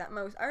possibly talk that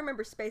most. I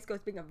remember Space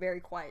Ghost being a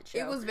very quiet show.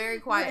 It was very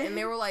quiet, and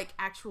there were, like,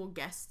 actual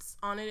guests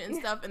on it and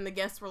stuff, and the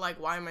guests were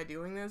like, why am I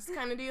doing this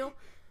kind of deal?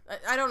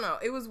 I don't know.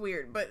 It was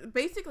weird. But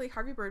basically,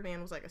 Harvey Birdman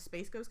was like a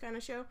Space Ghost kind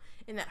of show,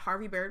 in that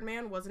Harvey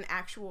Birdman was an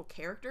actual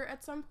character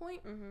at some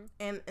point,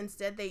 and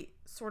instead they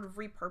sort of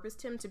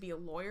repurposed him to be a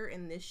lawyer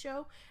in this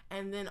show,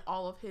 and then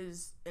all of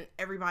and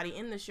everybody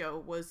in the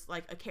show was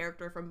like a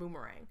character from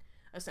Boomerang,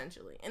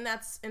 essentially. And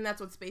that's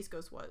what Space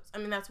Ghost was. I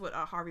mean, that's what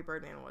Harvey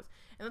Birdman was.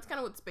 And that's kind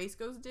of what Space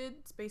Ghost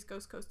did, Space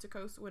Ghost Coast to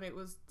Coast, when it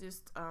was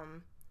just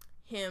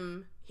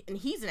him, and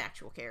he's an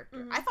actual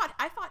character. I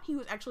thought he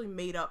was actually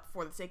made up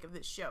for the sake of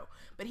this show,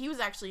 but he was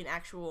actually an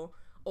actual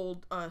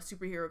old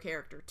superhero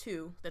character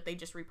too that they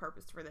just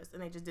repurposed for this,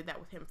 and they just did that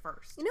with him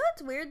first. You know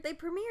what's weird? They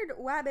premiered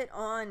Wabbit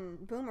on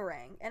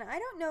Boomerang, and I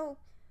don't know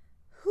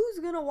who's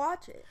gonna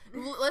watch it.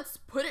 Let's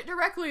put it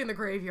directly in the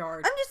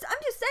graveyard. I'm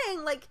just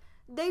saying, like,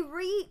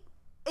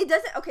 it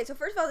doesn't. Okay, so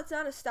first of all, it's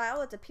not a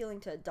style that's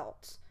appealing to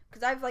adults,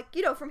 because I've, like,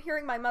 from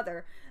hearing my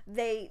mother,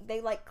 they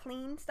like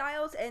clean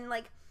styles, and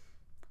like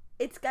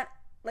it's got,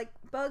 like,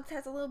 Bugs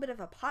has a little bit of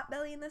a pot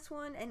belly in this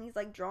one, and he's,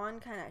 like, drawn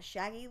kind of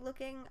shaggy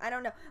looking. I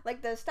don't know.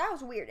 Like, the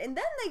style's weird. And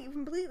then they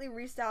completely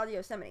restyled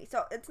Yosemite,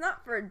 so it's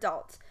not for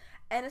adults.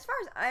 And as far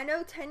as I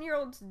know,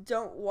 10-year-olds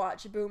don't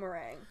watch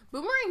Boomerang.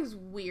 Boomerang's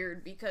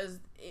weird because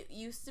it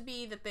used to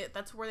be that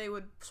that's where they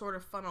would sort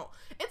of funnel.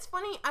 It's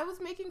funny, I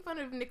was making fun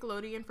of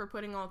Nickelodeon for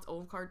putting all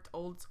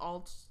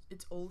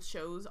its old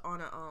shows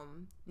on a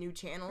new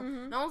channel.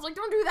 And I was like,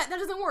 don't do that, that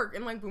doesn't work.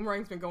 And, like,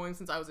 Boomerang's been going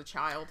since I was a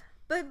child.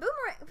 But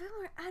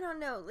Boomerang, I don't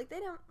know. Like, they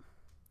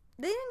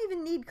didn't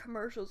even need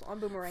commercials on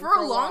Boomerang for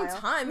a long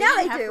time. Now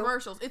they do. Have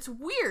commercials. It's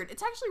weird.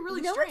 It's actually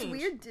really strange. What's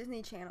weird?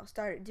 Disney Channel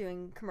started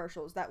doing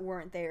commercials that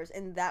weren't theirs,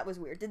 and that was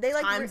weird. Did they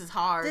like? Times is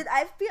hard.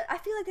 I feel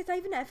like it's not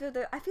even that.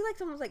 I feel like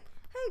someone was like,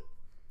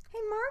 hey,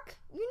 Mark,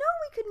 we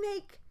could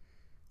make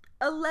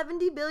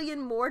 $11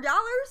 billion more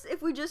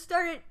if we just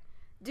started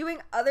doing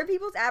other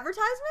people's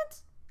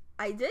advertisements.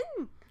 I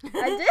didn't.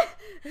 I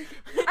did.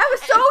 I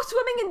was so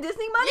swimming in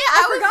Disney money. Yeah,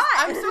 I forgot.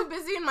 I'm so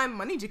busy in my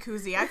money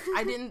jacuzzi.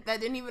 That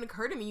didn't even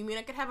occur to me. You mean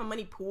I could have a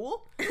money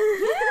pool? Yeah,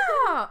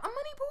 a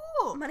money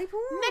pool. Money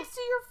pool next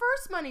to your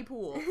first money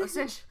pool,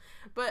 essentially.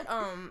 But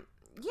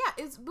yeah,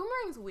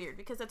 Boomerang's weird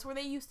because that's where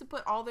they used to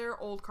put all their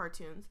old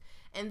cartoons.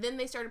 And then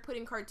they started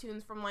putting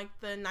cartoons from, like,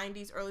 the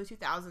 90s, early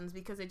 2000s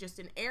because they just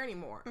didn't air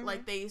anymore.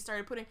 Like, they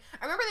started putting...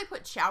 I remember they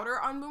put Chowder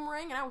on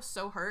Boomerang, and I was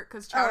so hurt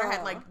because Chowder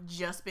had, like,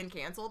 just been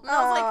canceled. And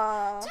I was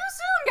like, too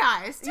soon,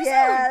 guys! Too soon!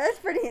 Yeah, that's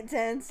pretty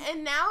intense.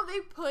 And now they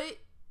put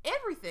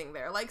everything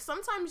there. Like,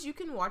 sometimes you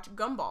can watch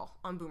Gumball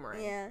on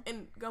Boomerang. Yeah.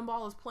 And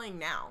Gumball is playing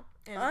now.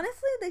 And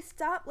honestly, they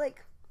stopped,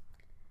 like...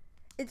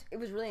 It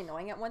was really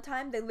annoying at one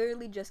time. They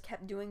literally just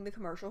kept doing the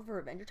commercial for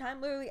Adventure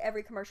Time. Literally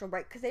every commercial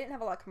break. Because they didn't have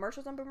a lot of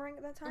commercials on Boomerang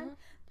at that time.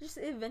 Just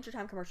Adventure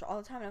Time commercial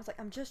all the time. And I was like,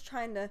 I'm just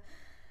trying to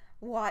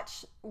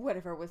watch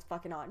whatever was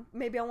fucking on.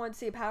 Maybe I wanted to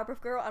see a Powerpuff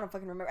Girl. I don't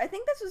fucking remember. I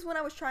think this was when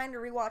I was trying to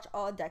rewatch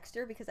all of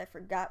Dexter. Because I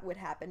forgot what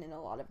happened in a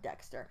lot of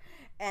Dexter.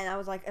 And I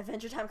was like,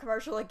 Adventure Time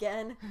commercial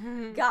again?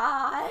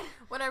 God.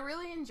 What I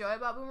really enjoy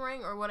about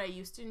Boomerang, or what I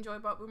used to enjoy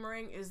about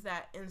Boomerang, is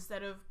that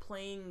instead of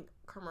playing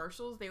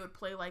commercials, they would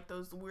play, like,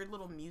 those weird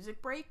little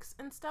music breaks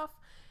and stuff.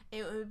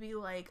 It would be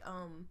like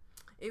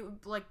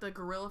the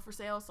Gorilla for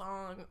Sale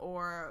song,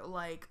 or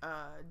like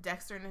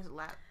Dexter and his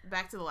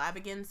Back to the Lab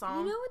Again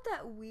song. You know what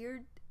that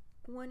weird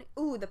one?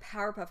 Ooh, the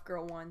Powerpuff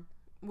Girl one.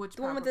 Which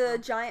The one with the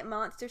giant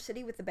monster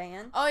city with the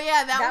band. Oh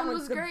yeah, that one was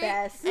was the great.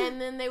 best.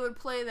 And then they would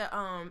play the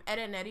Ed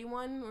and Eddie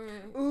one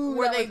Ooh,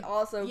 that was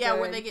also good.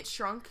 where they get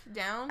shrunk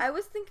down. I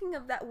was thinking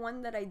of that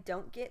one that I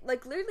don't get.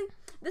 Like literally,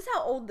 this is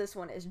how old this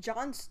one is.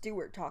 Jon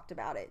Stewart talked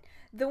about it.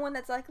 The one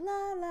that's like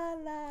la la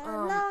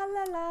la la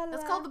la la.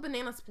 That's called the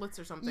Banana Splits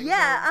or something.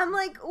 Yeah, I'm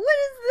like, what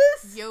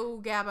is this? Yo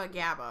Gabba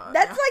Gabba.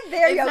 That's like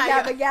their Yo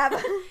Gabba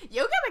Gabba.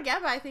 Yo Gabba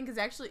Gabba, I think, is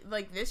actually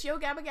like this Yo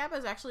Gabba Gabba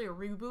is actually a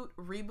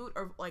reboot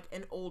of like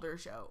an older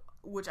show,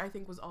 which I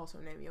think was also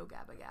named Yo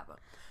Gabba Gabba.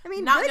 I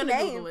mean, not good gonna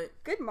name. Google it.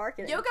 Good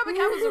marketing. Yo Gabba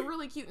Gabba is a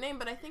really cute name,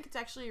 but I think it's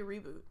actually a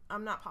reboot.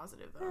 I'm not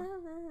positive though.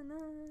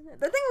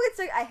 The thing looks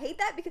like, I hate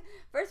that because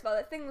first of all,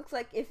 that thing looks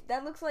like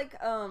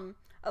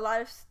a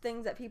lot of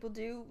things that people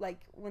do, like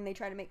when they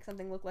try to make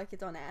something look like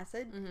it's on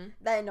acid. Mm-hmm.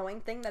 That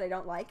annoying thing that I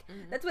don't like.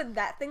 Mm-hmm. That's what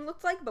that thing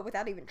looks like, but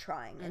without even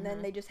trying. And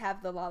then they just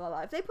have the la la la.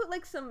 If they put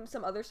like some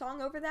other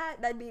song over that,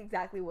 that'd be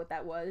exactly what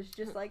that was.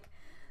 Just like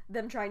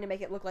them trying to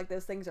make it look like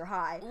those things are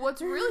high.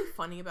 What's really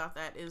funny about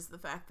that is the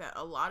fact that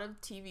a lot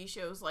of TV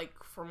shows,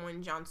 like from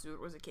when Jon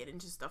Stewart was a kid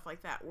and just stuff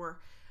like that, were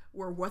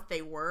what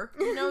they were.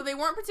 You know, they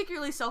weren't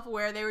particularly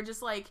self-aware. They were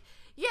just like,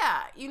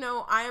 yeah, you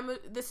know,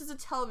 this is a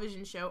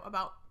television show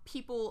about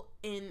people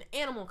in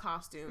animal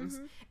costumes,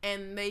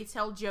 and they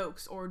tell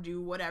jokes or do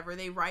whatever.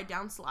 They ride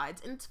down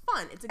slides, and it's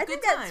fun. It's a good time.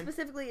 I think that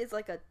specifically is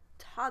like a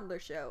toddler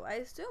show. I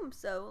assume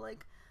so.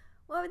 Like,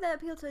 why would that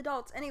appeal to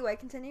adults? Anyway,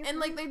 continue. And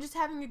like they're just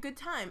having a good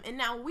time. And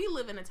now we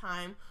live in a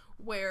time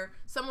where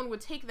someone would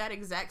take that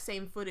exact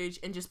same footage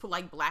and just put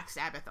like Black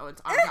Sabbath on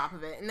top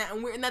of it,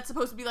 and that's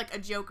supposed to be like a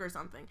joke or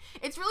something.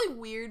 It's really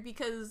weird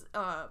because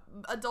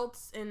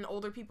adults and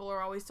older people are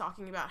always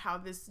talking about how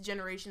this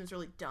generation is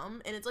really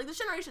dumb, and it's like this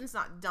generation's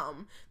not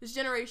dumb. This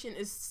generation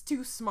is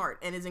too smart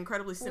and is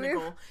incredibly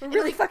cynical. We're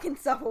really fucking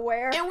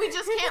self-aware, and we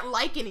just can't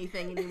like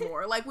anything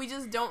anymore. Like we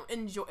just don't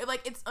enjoy.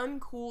 Like it's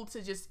uncool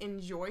to just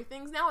enjoy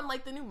things now. And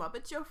like the new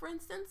Muppet Show, for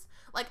instance,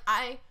 like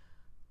I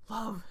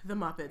love the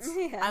Muppets.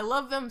 Yeah. I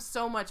love them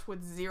so much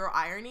with zero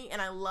irony,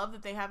 and I love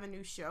that they have a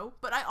new show,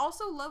 but I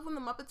also love when the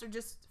Muppets are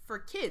just for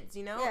kids,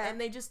 you know? Yeah. And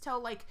they just tell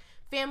like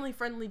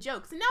family-friendly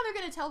jokes, and now they're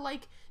gonna tell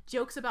like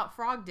jokes about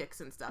frog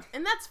dicks and stuff,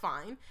 and that's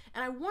fine.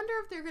 And I wonder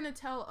if they're gonna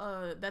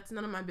tell That's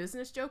None of My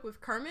Business joke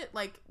with Kermit.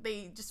 Like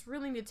they just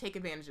really need to take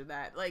advantage of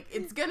that. Like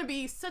it's gonna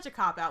be such a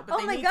cop-out, but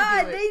they need to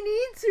do it. They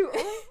need to.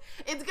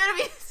 It's gonna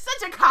be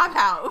such a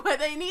cop-out, but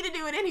they need to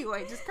do it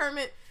anyway. Just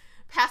Kermit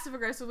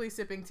passive-aggressively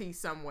sipping tea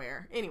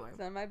somewhere. Anyway. It's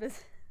none of my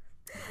business.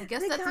 I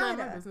guess that's none of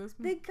my business.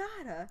 They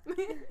gotta.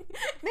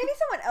 Maybe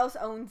someone else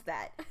owns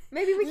that.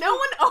 Maybe we No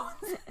one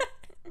owns it.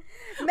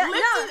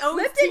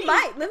 Lipton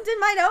might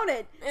own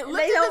it.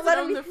 Lipton doesn't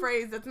own the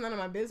phrase, that's none of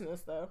my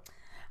business, though.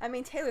 I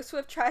mean, Taylor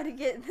Swift tried to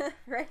get the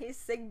phrase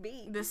sick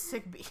beat. The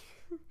sick beat.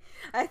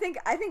 I think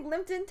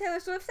Lipton,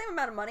 Taylor Swift, same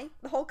amount of money.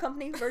 The whole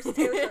company versus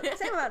Taylor Swift,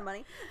 same amount of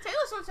money. Taylor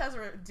Swift has a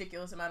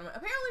ridiculous amount of money.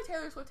 Apparently,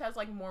 Taylor Swift has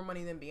like more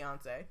money than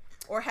Beyonce,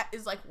 or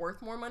is like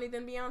worth more money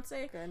than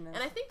Beyonce. Goodness.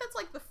 And I think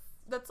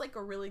that's like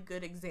a really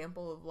good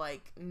example of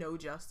like no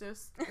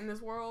justice in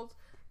this world,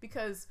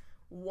 because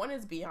one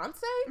is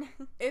Beyonce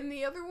and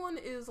the other one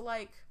is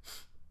like,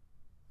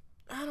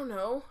 I don't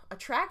know, a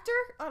tractor.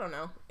 I don't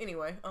know.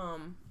 Anyway,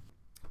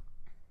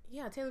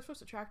 yeah, Taylor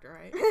Swift's a tractor,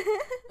 right?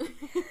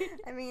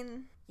 I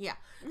mean, yeah.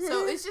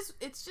 So it's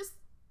just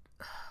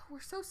we're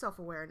so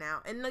self-aware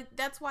now, and like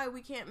that's why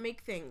we can't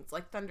make things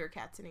like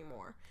Thundercats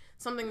anymore.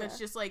 Something that's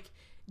just like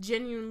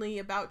genuinely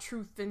about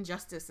truth and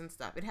justice and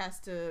stuff. It has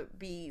to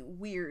be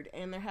weird,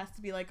 and there has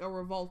to be like a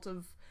revolt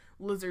of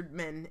lizard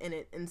men in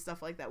it and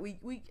stuff like that. We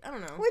I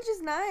don't know. Which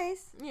is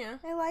nice. Yeah.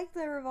 I like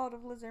the revolt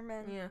of lizard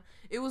men. Yeah.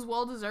 It was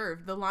well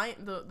deserved.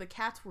 The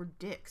cats were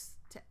dicks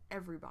to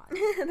everybody.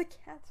 The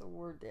cats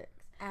were dicks.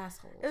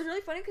 Assholes. It was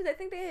really funny because I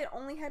think they had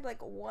only had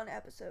like one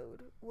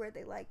episode where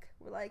they were like,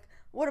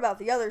 what about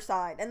the other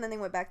side? And then they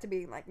went back to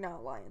being like, no,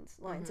 lion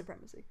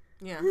supremacy.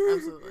 Yeah,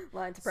 absolutely.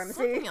 Lion supremacy.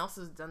 Something else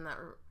has done that.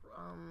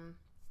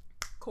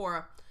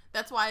 Korra.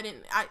 That's why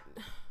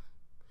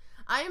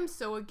I am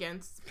so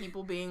against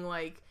people being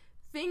like,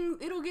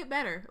 it'll get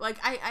better. Like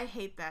I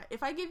hate that.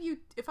 If I give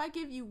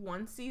you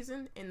one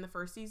season and the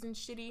first season's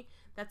shitty,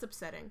 that's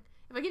upsetting.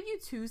 If I give you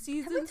 2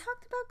 seasons... Have we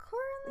talked about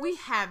Korra in this? We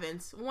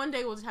haven't. One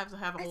day we'll just have to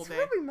have a whole day.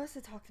 We must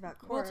have talked about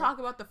Korra. We'll talk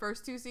about the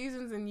first 2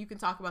 seasons, and you can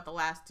talk about the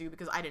last 2,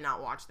 because I did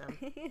not watch them.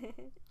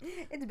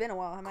 It's been a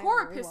while.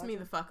 Korra pissed me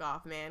the fuck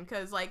off, man,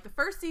 because, like, the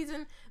first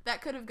season,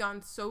 that could have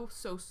gone so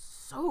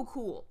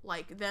cool.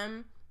 Like,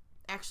 them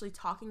actually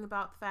talking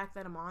about the fact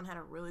that Amon had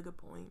a really good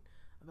point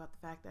about the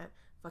fact that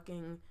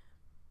fucking...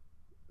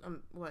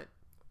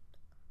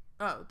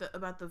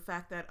 about the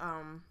fact that,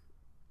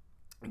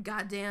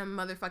 goddamn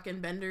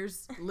motherfucking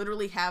benders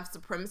literally have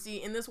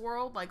supremacy in this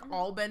world. Like,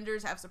 all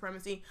benders have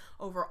supremacy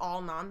over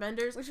all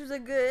non-benders. Which was a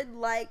good,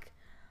 like,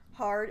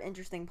 hard,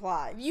 interesting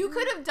plot. You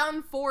could have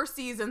done 4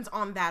 seasons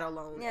on that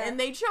alone. Yeah. And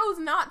they chose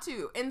not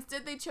to.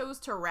 Instead, they chose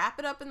to wrap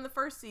it up in the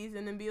first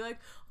season and be like,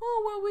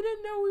 oh, well, we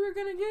didn't know we were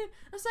gonna get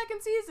a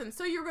second season,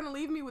 so you're gonna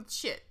leave me with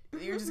shit.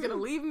 You're just gonna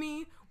leave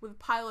me with a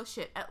pile of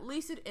shit. At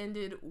least it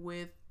ended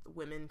with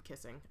women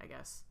kissing, I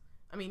guess.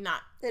 I mean,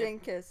 not... They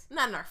didn't kiss.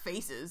 Not in our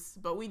faces,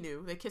 but we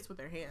knew. They kissed with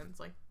their hands.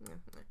 Like, You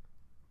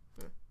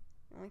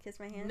want to kiss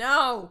my hand?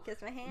 no!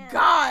 Kiss my hand.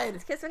 God!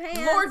 Let's kiss with hands.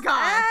 Lord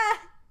God! Ah!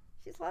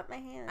 She slapped my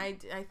hand. I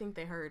think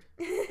they heard.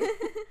 I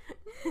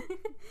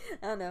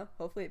don't know.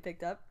 Hopefully it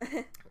picked up.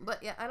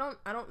 But yeah, I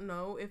don't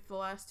know if the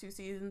last 2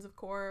 seasons of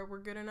Korra were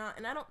good or not,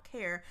 and I don't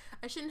care.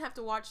 I shouldn't have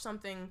to watch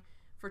something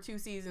for 2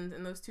 seasons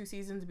and those 2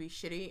 seasons be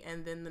shitty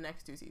and then the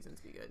next 2 seasons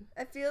be good.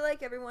 I feel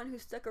like everyone who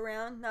stuck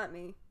around, not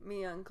me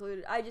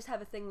included, I just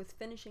have a thing with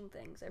finishing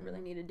things. I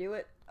really need to do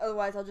it.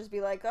 Otherwise, I'll just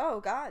be like,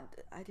 oh, God,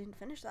 I didn't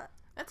finish that.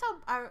 That's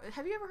how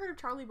have you ever heard of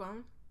Charlie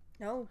Bone?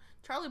 No.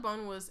 Charlie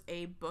Bone was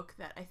a book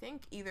that I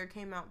think either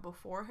came out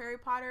before Harry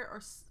Potter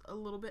or a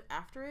little bit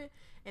after it,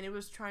 and it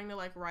was trying to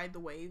like ride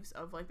the waves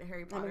of like the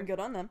Harry Potter. I mean, good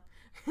on them.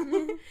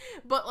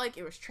 But like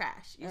it was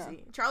trash, you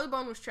see. Charlie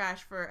Bone was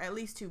trash for at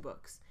least 2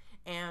 books.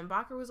 And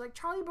Bakker was like,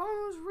 Charlie Bone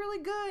was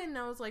really good. And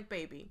I was like,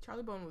 baby,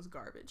 Charlie Bone was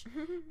garbage.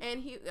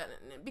 And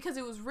because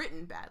it was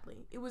written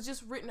badly. It was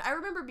just written. I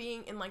remember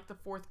being in like the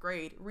 4th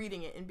grade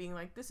reading it and being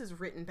like, this is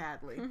written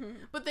badly.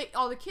 But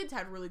all the kids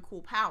had really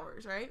cool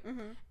powers, right?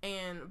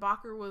 And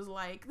Bakker was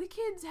like,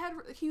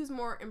 he was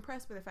more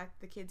impressed by the fact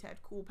that the kids had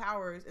cool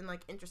powers and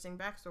like interesting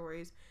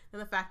backstories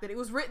than the fact that it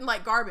was written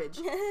like garbage.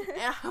 And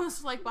I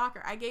was like,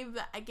 Bakker, I gave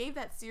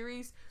that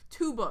series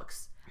 2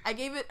 books. I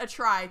gave it a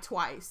try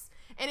twice.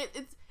 And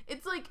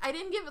it's like, I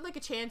didn't give it, like,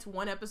 a chance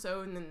 1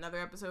 episode and then another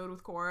episode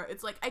with Korra.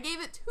 It's like, I gave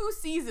it 2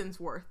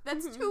 seasons worth.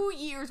 That's 2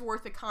 years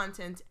worth of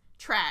content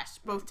trash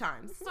both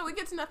times. So it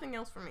gets nothing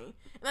else from me.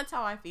 And that's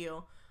how I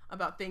feel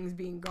about things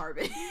being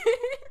garbage.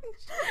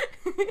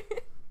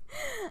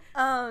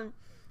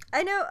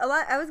 I know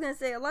I was going to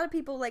say, a lot of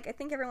people, like, I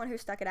think everyone who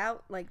stuck it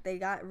out, like, they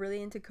got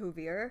really into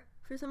Kuvira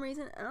for some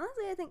reason. And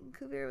honestly, I think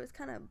Kuvira was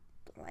kind of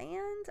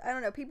bland. I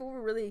don't know. People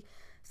were really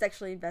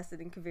sexually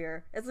invested in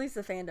Kuvira, at least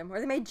the fandom,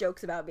 or they made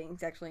jokes about being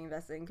sexually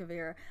invested in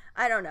Kuvira.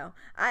 I don't know.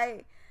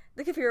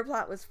 The Kuvira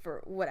plot was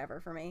for whatever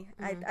for me.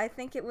 I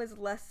think it was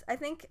less. I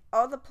think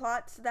all the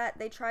plots that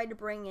they tried to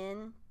bring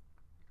in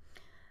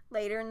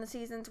later in the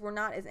seasons were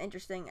not as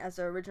interesting as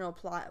the original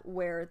plot,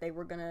 where they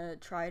were gonna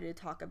try to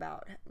talk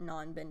about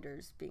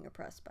non-benders being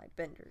oppressed by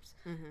benders,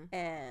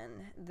 and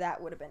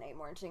that would have been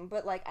more interesting.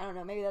 But like, I don't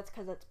know, maybe that's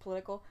because that's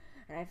political.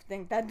 And I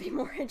think that'd be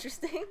more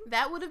interesting.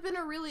 That would have been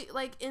a really,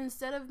 like,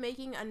 instead of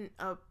making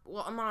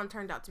well, Amon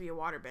turned out to be a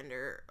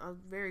waterbender, a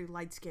very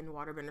light-skinned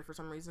waterbender for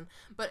some reason,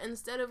 but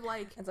instead of,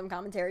 like... And some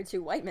commentary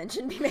 2 white men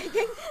should be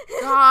making.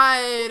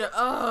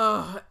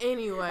 God,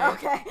 anyway.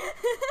 Okay.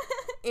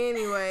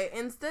 Anyway,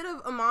 instead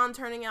of Amon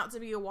turning out to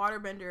be a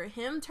waterbender,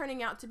 him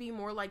turning out to be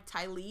more like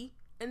Ty Lee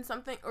and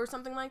something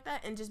like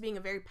that, and just being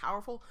a very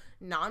powerful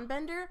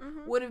non-bender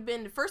would have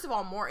been, first of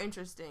all, more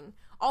interesting.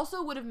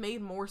 Also would have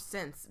made more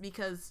sense,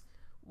 because...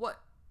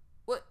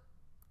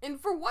 And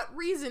for what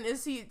reason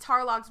is he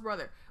Tarlok's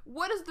brother?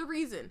 What is the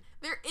reason?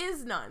 There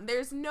is none.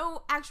 There's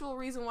no actual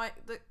reason why.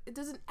 It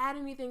doesn't add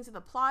anything to the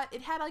plot.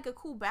 It had like a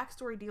cool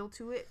backstory deal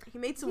to it. He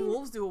made some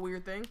wolves do a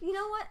weird thing. You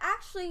know what?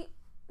 Actually,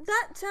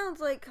 that sounds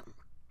like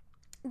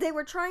they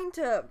were trying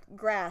to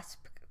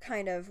grasp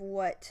kind of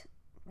what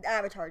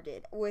Avatar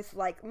did with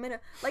like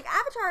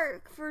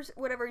Avatar, for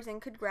whatever reason,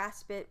 could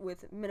grasp it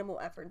with minimal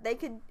effort. They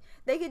could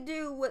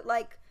do what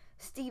like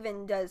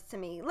Steven does to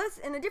me, less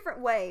in a different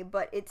way,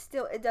 but it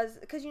does,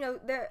 because, you know,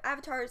 their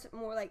Avatar is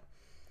more like,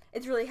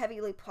 it's really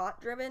heavily plot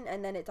driven,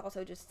 and then it's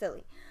also just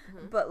silly.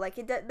 But like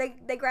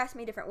they grasp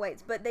me different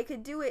ways, but they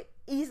could do it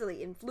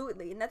easily and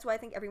fluidly, and that's why I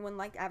think everyone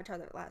liked Avatar: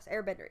 The Last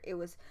Airbender. It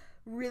was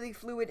really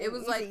fluid. It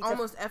was like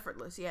almost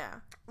effortless, yeah.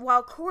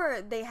 While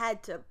Korra, they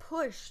had to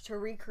push to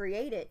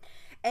recreate it,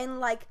 and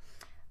like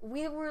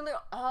we were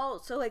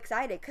all so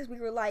excited because we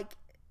were like,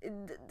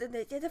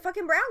 the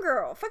fucking brown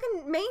girl,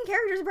 fucking main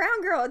character's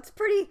brown girl. It's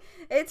pretty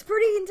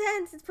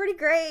intense. It's pretty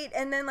great.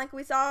 And then like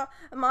we saw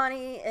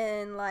Amani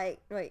and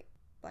like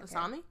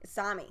Asami.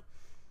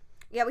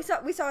 Yeah, we saw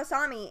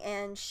Asami,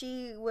 and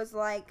she was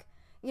like,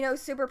 you know,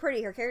 super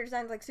pretty. Her character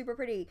design's like super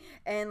pretty,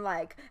 and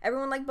like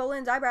everyone liked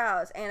Bolin's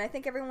eyebrows, and I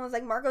think everyone was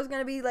like, Marco's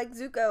gonna be like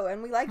Zuko,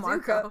 and we like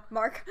Zuko.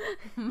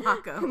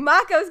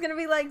 Mako's gonna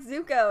be like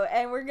Zuko,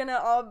 and we're gonna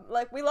all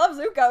like, we love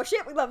Zuko.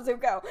 Shit, we love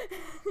Zuko.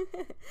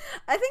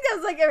 I think that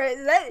was like,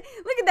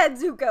 look at that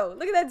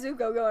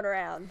Zuko going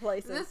around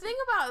places. The thing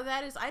about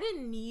that is, I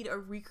didn't need a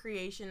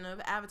recreation of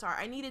Avatar.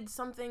 I needed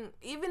something,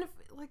 even if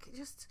like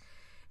just.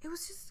 It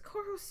was just,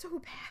 Korra was so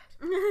bad.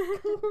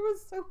 Korra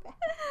was so bad.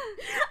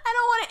 I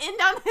don't want to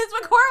end on this,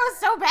 but Korra was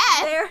so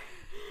bad.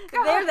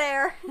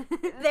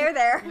 They're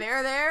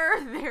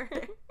there.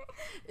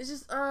 It's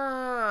just,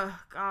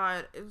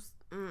 God. It was,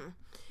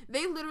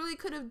 They literally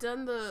could have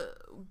done the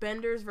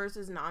benders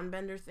versus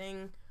non-bender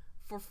thing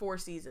for 4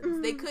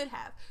 seasons. They could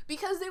have.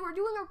 Because they were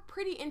doing a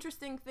pretty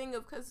interesting thing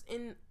because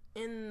in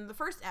the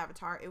first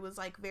Avatar, it was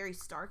like very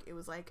stark. It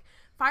was like,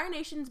 Fire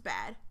Nation's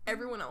bad,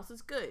 everyone else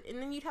is good. And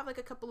then you'd have like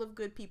a couple of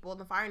good people in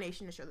the Fire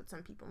Nation to show that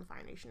some people in the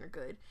Fire Nation are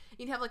good.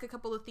 You'd have like a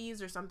couple of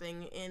thieves or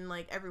something in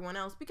like everyone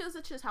else, because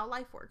that's just how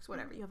life works,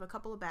 whatever. You have a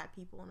couple of bad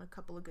people and a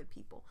couple of good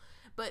people.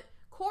 But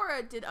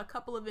Korra did a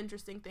couple of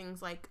interesting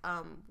things, like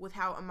with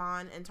how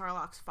Amon and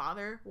Tarlok's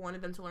father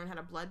wanted them to learn how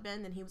to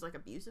bloodbend, and he was like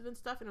abusive and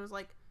stuff. And it was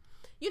like,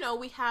 you know,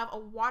 we have a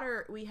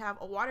water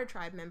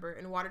tribe member,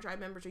 and water tribe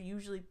members are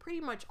usually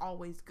pretty much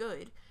always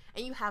good.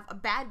 And you have a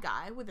bad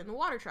guy within the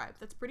water tribe.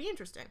 That's pretty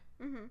interesting.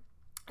 Mm-hmm.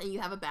 And you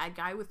have a bad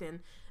guy within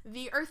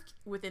the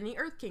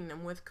Earth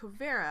Kingdom with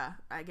Kuvera,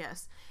 I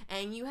guess.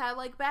 And you have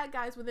like bad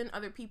guys within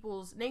other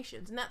people's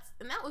nations, and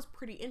that was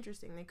pretty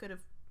interesting. They could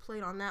have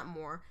played on that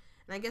more,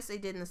 and I guess they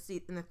did in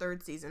the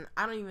third season.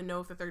 I don't even know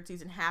if the third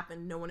season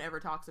happened. No one ever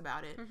talks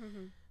about it.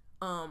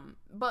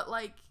 But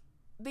like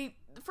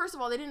first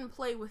of all, they didn't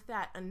play with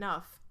that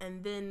enough,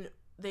 and then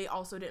they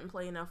also didn't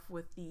play enough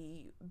with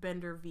the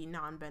Bender v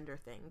non-Bender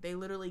thing. They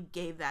literally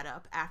gave that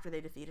up after they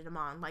defeated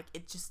Amon. Like,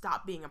 it just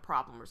stopped being a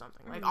problem or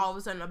something. Like, all of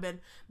a sudden,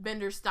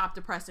 Bender stopped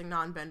oppressing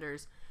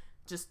non-Benders.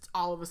 Just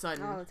all of a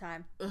sudden. All the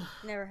time. Ugh,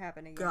 Never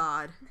happened again.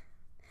 God.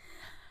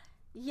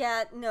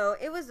 Yeah, no,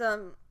 it was,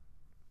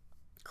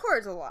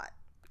 Korra's a lot.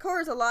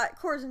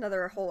 Korra's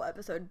another whole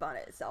episode by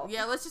itself.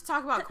 Yeah, let's just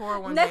talk about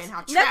Korra one day and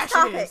how trash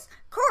it is.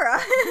 Korra.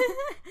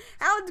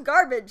 How it's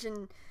garbage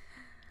and...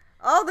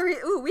 all the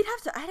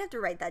I'd have to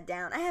write that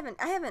down. I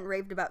haven't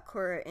raved about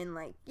Korra in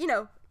like, you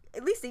know,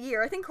 at least a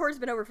year. I think Korra's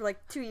been over for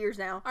like 2 years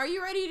now. Are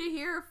you ready to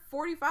hear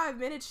 45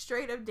 minutes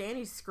straight of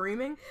Danny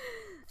screaming?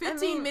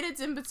 15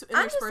 minutes in between.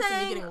 I'm just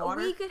saying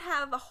we could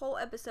have a whole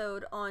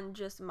episode on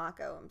just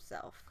Mako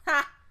himself.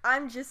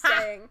 I'm just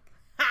saying.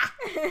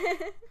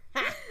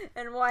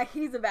 And why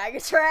he's a bag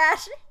of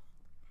trash.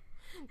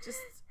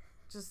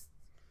 Just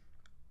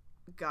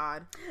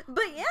God.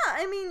 But yeah,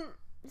 I mean,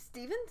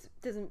 Stevens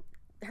doesn't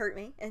hurt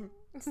me, and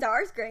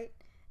Star's great,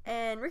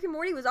 and Rick and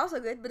Morty was also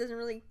good, but doesn't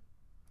really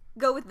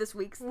go with this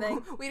week's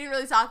thing. We didn't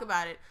really talk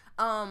about it.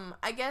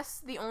 I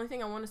guess the only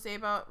thing I want to say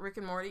about Rick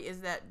and Morty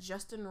is that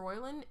Justin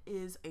Roiland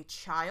is a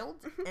child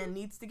and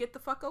needs to get the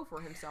fuck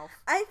over himself.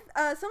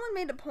 Someone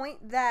made a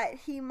point that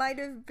he might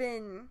have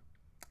been,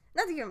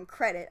 not to give him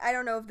credit, I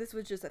don't know if this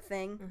was just a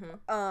thing.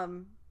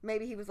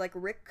 Maybe he was like,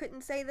 Rick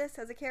couldn't say this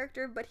as a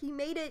character, but he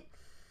made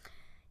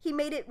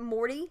it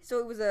Morty, so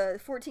it was a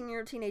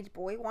 14-year-old teenage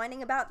boy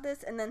whining about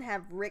this, and then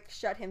have Rick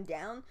shut him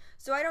down.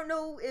 So I don't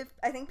know if,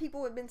 I think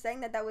people have been saying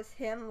that was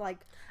him, like,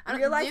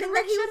 realizing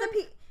that he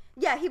was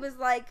yeah, he was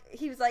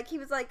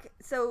like,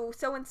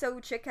 so-and-so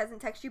chick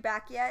hasn't texted you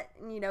back yet,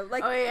 and, you know,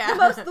 like,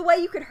 the way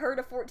you could hurt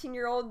a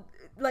 14-year-old,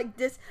 like,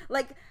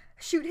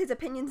 shoot his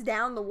opinions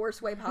down the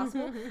worst way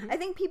possible. I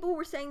think people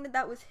were saying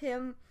that was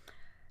him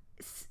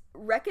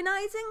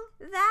recognizing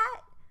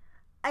that.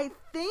 I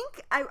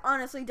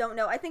honestly don't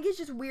know. I think it's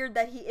just weird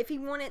that if he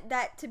wanted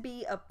that to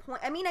be a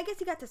point, I mean, I guess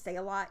he got to say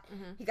a lot.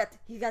 He got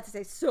to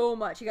say so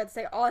much. He got to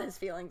say all his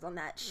feelings on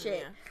that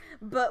shit. Yeah.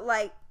 But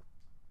like,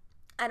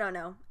 I don't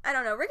know.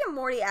 Rick and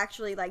Morty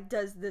actually like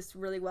does this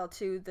really well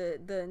too.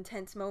 The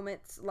intense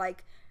moments,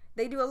 like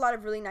they do a lot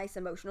of really nice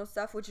emotional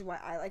stuff, which is why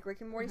I like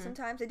Rick and Morty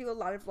sometimes. They do a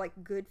lot of like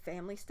good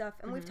family stuff,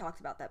 and we've talked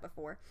about that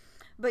before.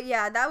 But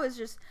yeah, that was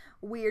just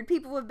weird.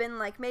 People have been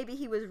like, maybe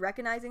he was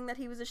recognizing that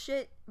he was a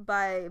shit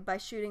by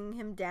shooting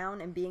him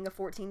down and being a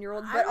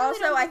 14-year-old. But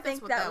I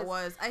think that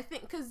was. I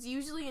think because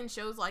usually in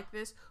shows like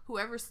this,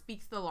 whoever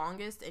speaks the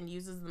longest and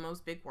uses the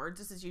most big words,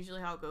 this is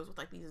usually how it goes with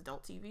like these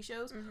adult TV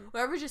shows.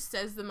 Whoever just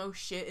says the most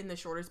shit in the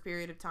shortest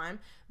period of time,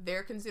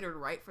 they're considered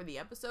right for the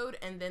episode,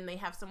 and then they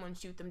have someone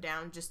shoot them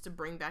down just to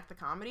bring back the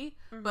comedy.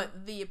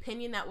 But the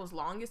opinion that was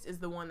longest is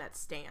the one that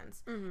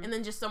stands. And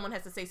then just someone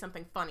has to say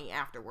something funny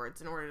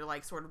afterwards in order to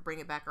like sort of bring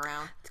it back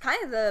around. It's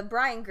kind of the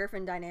Brian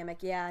Griffin dynamic,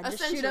 yeah.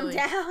 Just shoot him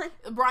down.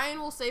 Brian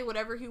will say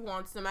whatever he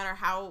wants, no matter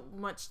how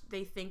much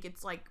they think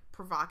it's like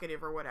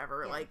provocative or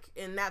whatever. Yeah. Like,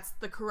 and that's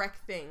the correct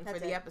thing for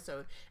the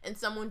episode. And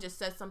someone just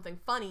says something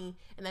funny,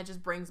 and that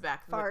just brings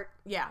back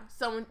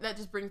someone that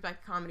just brings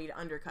back comedy to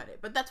undercut it.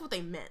 But that's what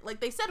they meant. Like,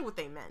 they said what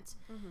they meant.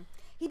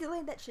 He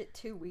delayed that shit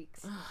 2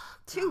 weeks.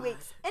 2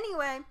 weeks.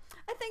 Anyway,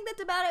 I think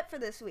that's about it for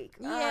this week.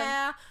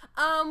 Yeah.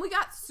 We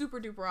got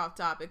super duper off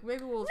topic.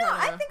 Maybe we'll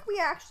try I think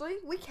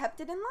we kept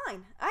it in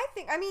line.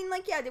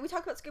 Did we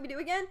talk about Scooby-Doo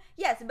again?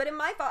 Yes, but in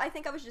my fault, I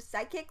think I was just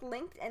sidekick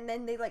linked, and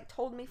then they, like,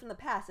 told me from the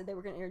past that they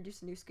were going to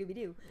introduce a new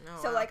Scooby-Doo. Oh,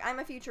 so, wow. I'm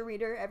a future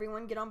reader.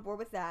 Everyone get on board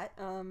with that.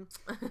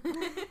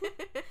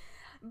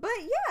 But,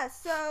 yeah,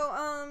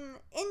 so,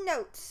 in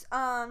notes,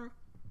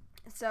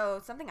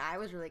 so something I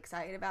was really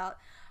excited about,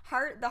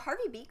 the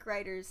Harvey Beak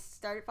writers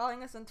started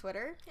following us on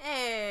Twitter.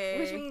 Hey.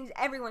 Which means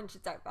everyone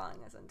should start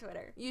following us on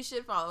Twitter. You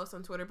should follow us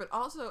on Twitter, but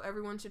also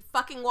everyone should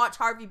fucking watch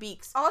Harvey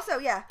Beaks. Also,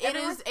 yeah. It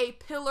is a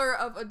pillar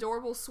of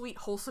adorable, sweet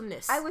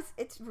wholesomeness.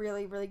 It's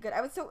really, really good.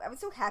 I was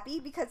so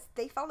happy because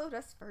they followed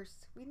us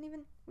first.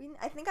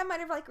 I think I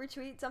might have like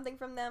retweeted something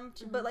from them,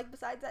 but like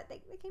besides that,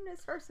 they came to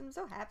us first, and I'm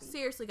so happy.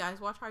 Seriously,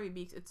 guys, watch Harvey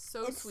Beaks. It's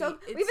so sweet.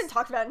 We haven't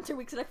talked about it in 2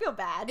 weeks, and I feel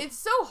bad. It's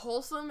so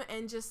wholesome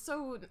and just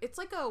so. It's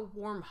like a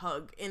warm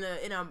hug in a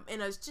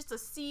just a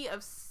sea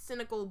of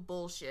cynical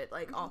bullshit.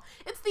 Like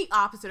it's the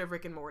opposite of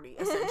Rick and Morty.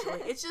 Essentially,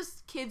 it's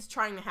just kids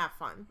trying to have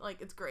fun. Like,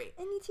 it's great.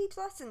 And you teach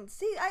lessons.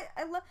 See,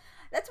 I love.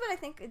 That's what I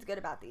think is good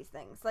about these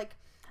things. Like,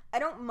 I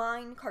don't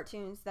mind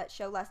cartoons that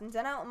show lessons,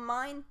 and I don't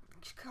mind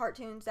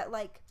cartoons that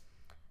like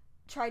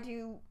try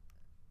to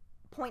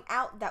point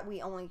out that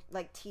we only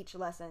like teach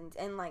lessons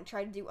and like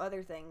try to do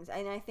other things,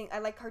 and I think I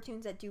like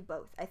cartoons that do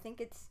both. I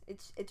think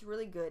it's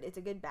really good. It's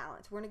a good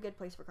balance. We're in a good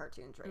place for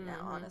cartoons right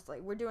now,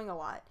 honestly. We're doing a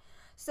lot.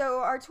 So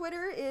our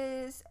Twitter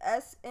is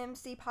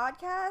SMC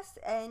Podcast,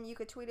 and you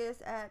could tweet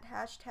us at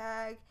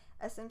hashtag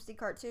SMC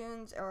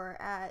Cartoons or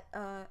at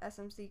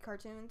SMC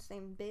Cartoons,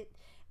 same bit.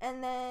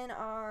 And then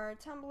our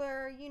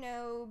Tumblr, you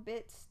know,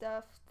 bit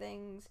stuff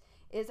things,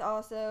 is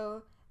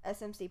also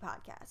SMC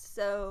Podcast.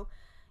 So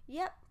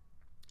yep,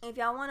 if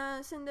y'all want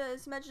to send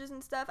us messages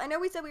and stuff. I know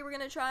we said we were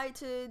going to try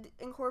to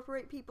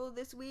incorporate people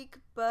this week,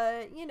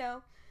 but, you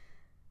know,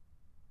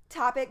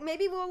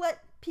 maybe we'll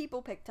let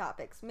people pick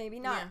topics, maybe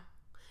not. Yeah.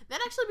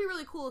 That'd actually be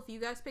really cool if you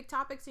guys pick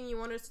topics and you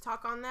want us to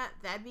talk on that.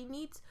 That'd be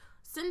neat.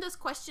 Send us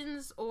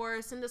questions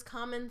or send us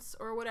comments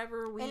or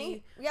whatever.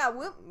 We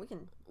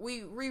can.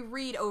 We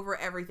reread over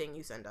everything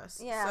you send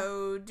us. Yeah.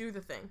 So do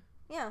the thing.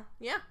 Yeah.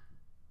 Yeah.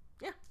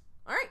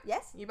 All right.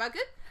 Yes. You about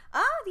good?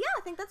 Yeah,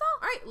 I think that's all.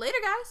 All right. Later,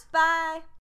 guys. Bye.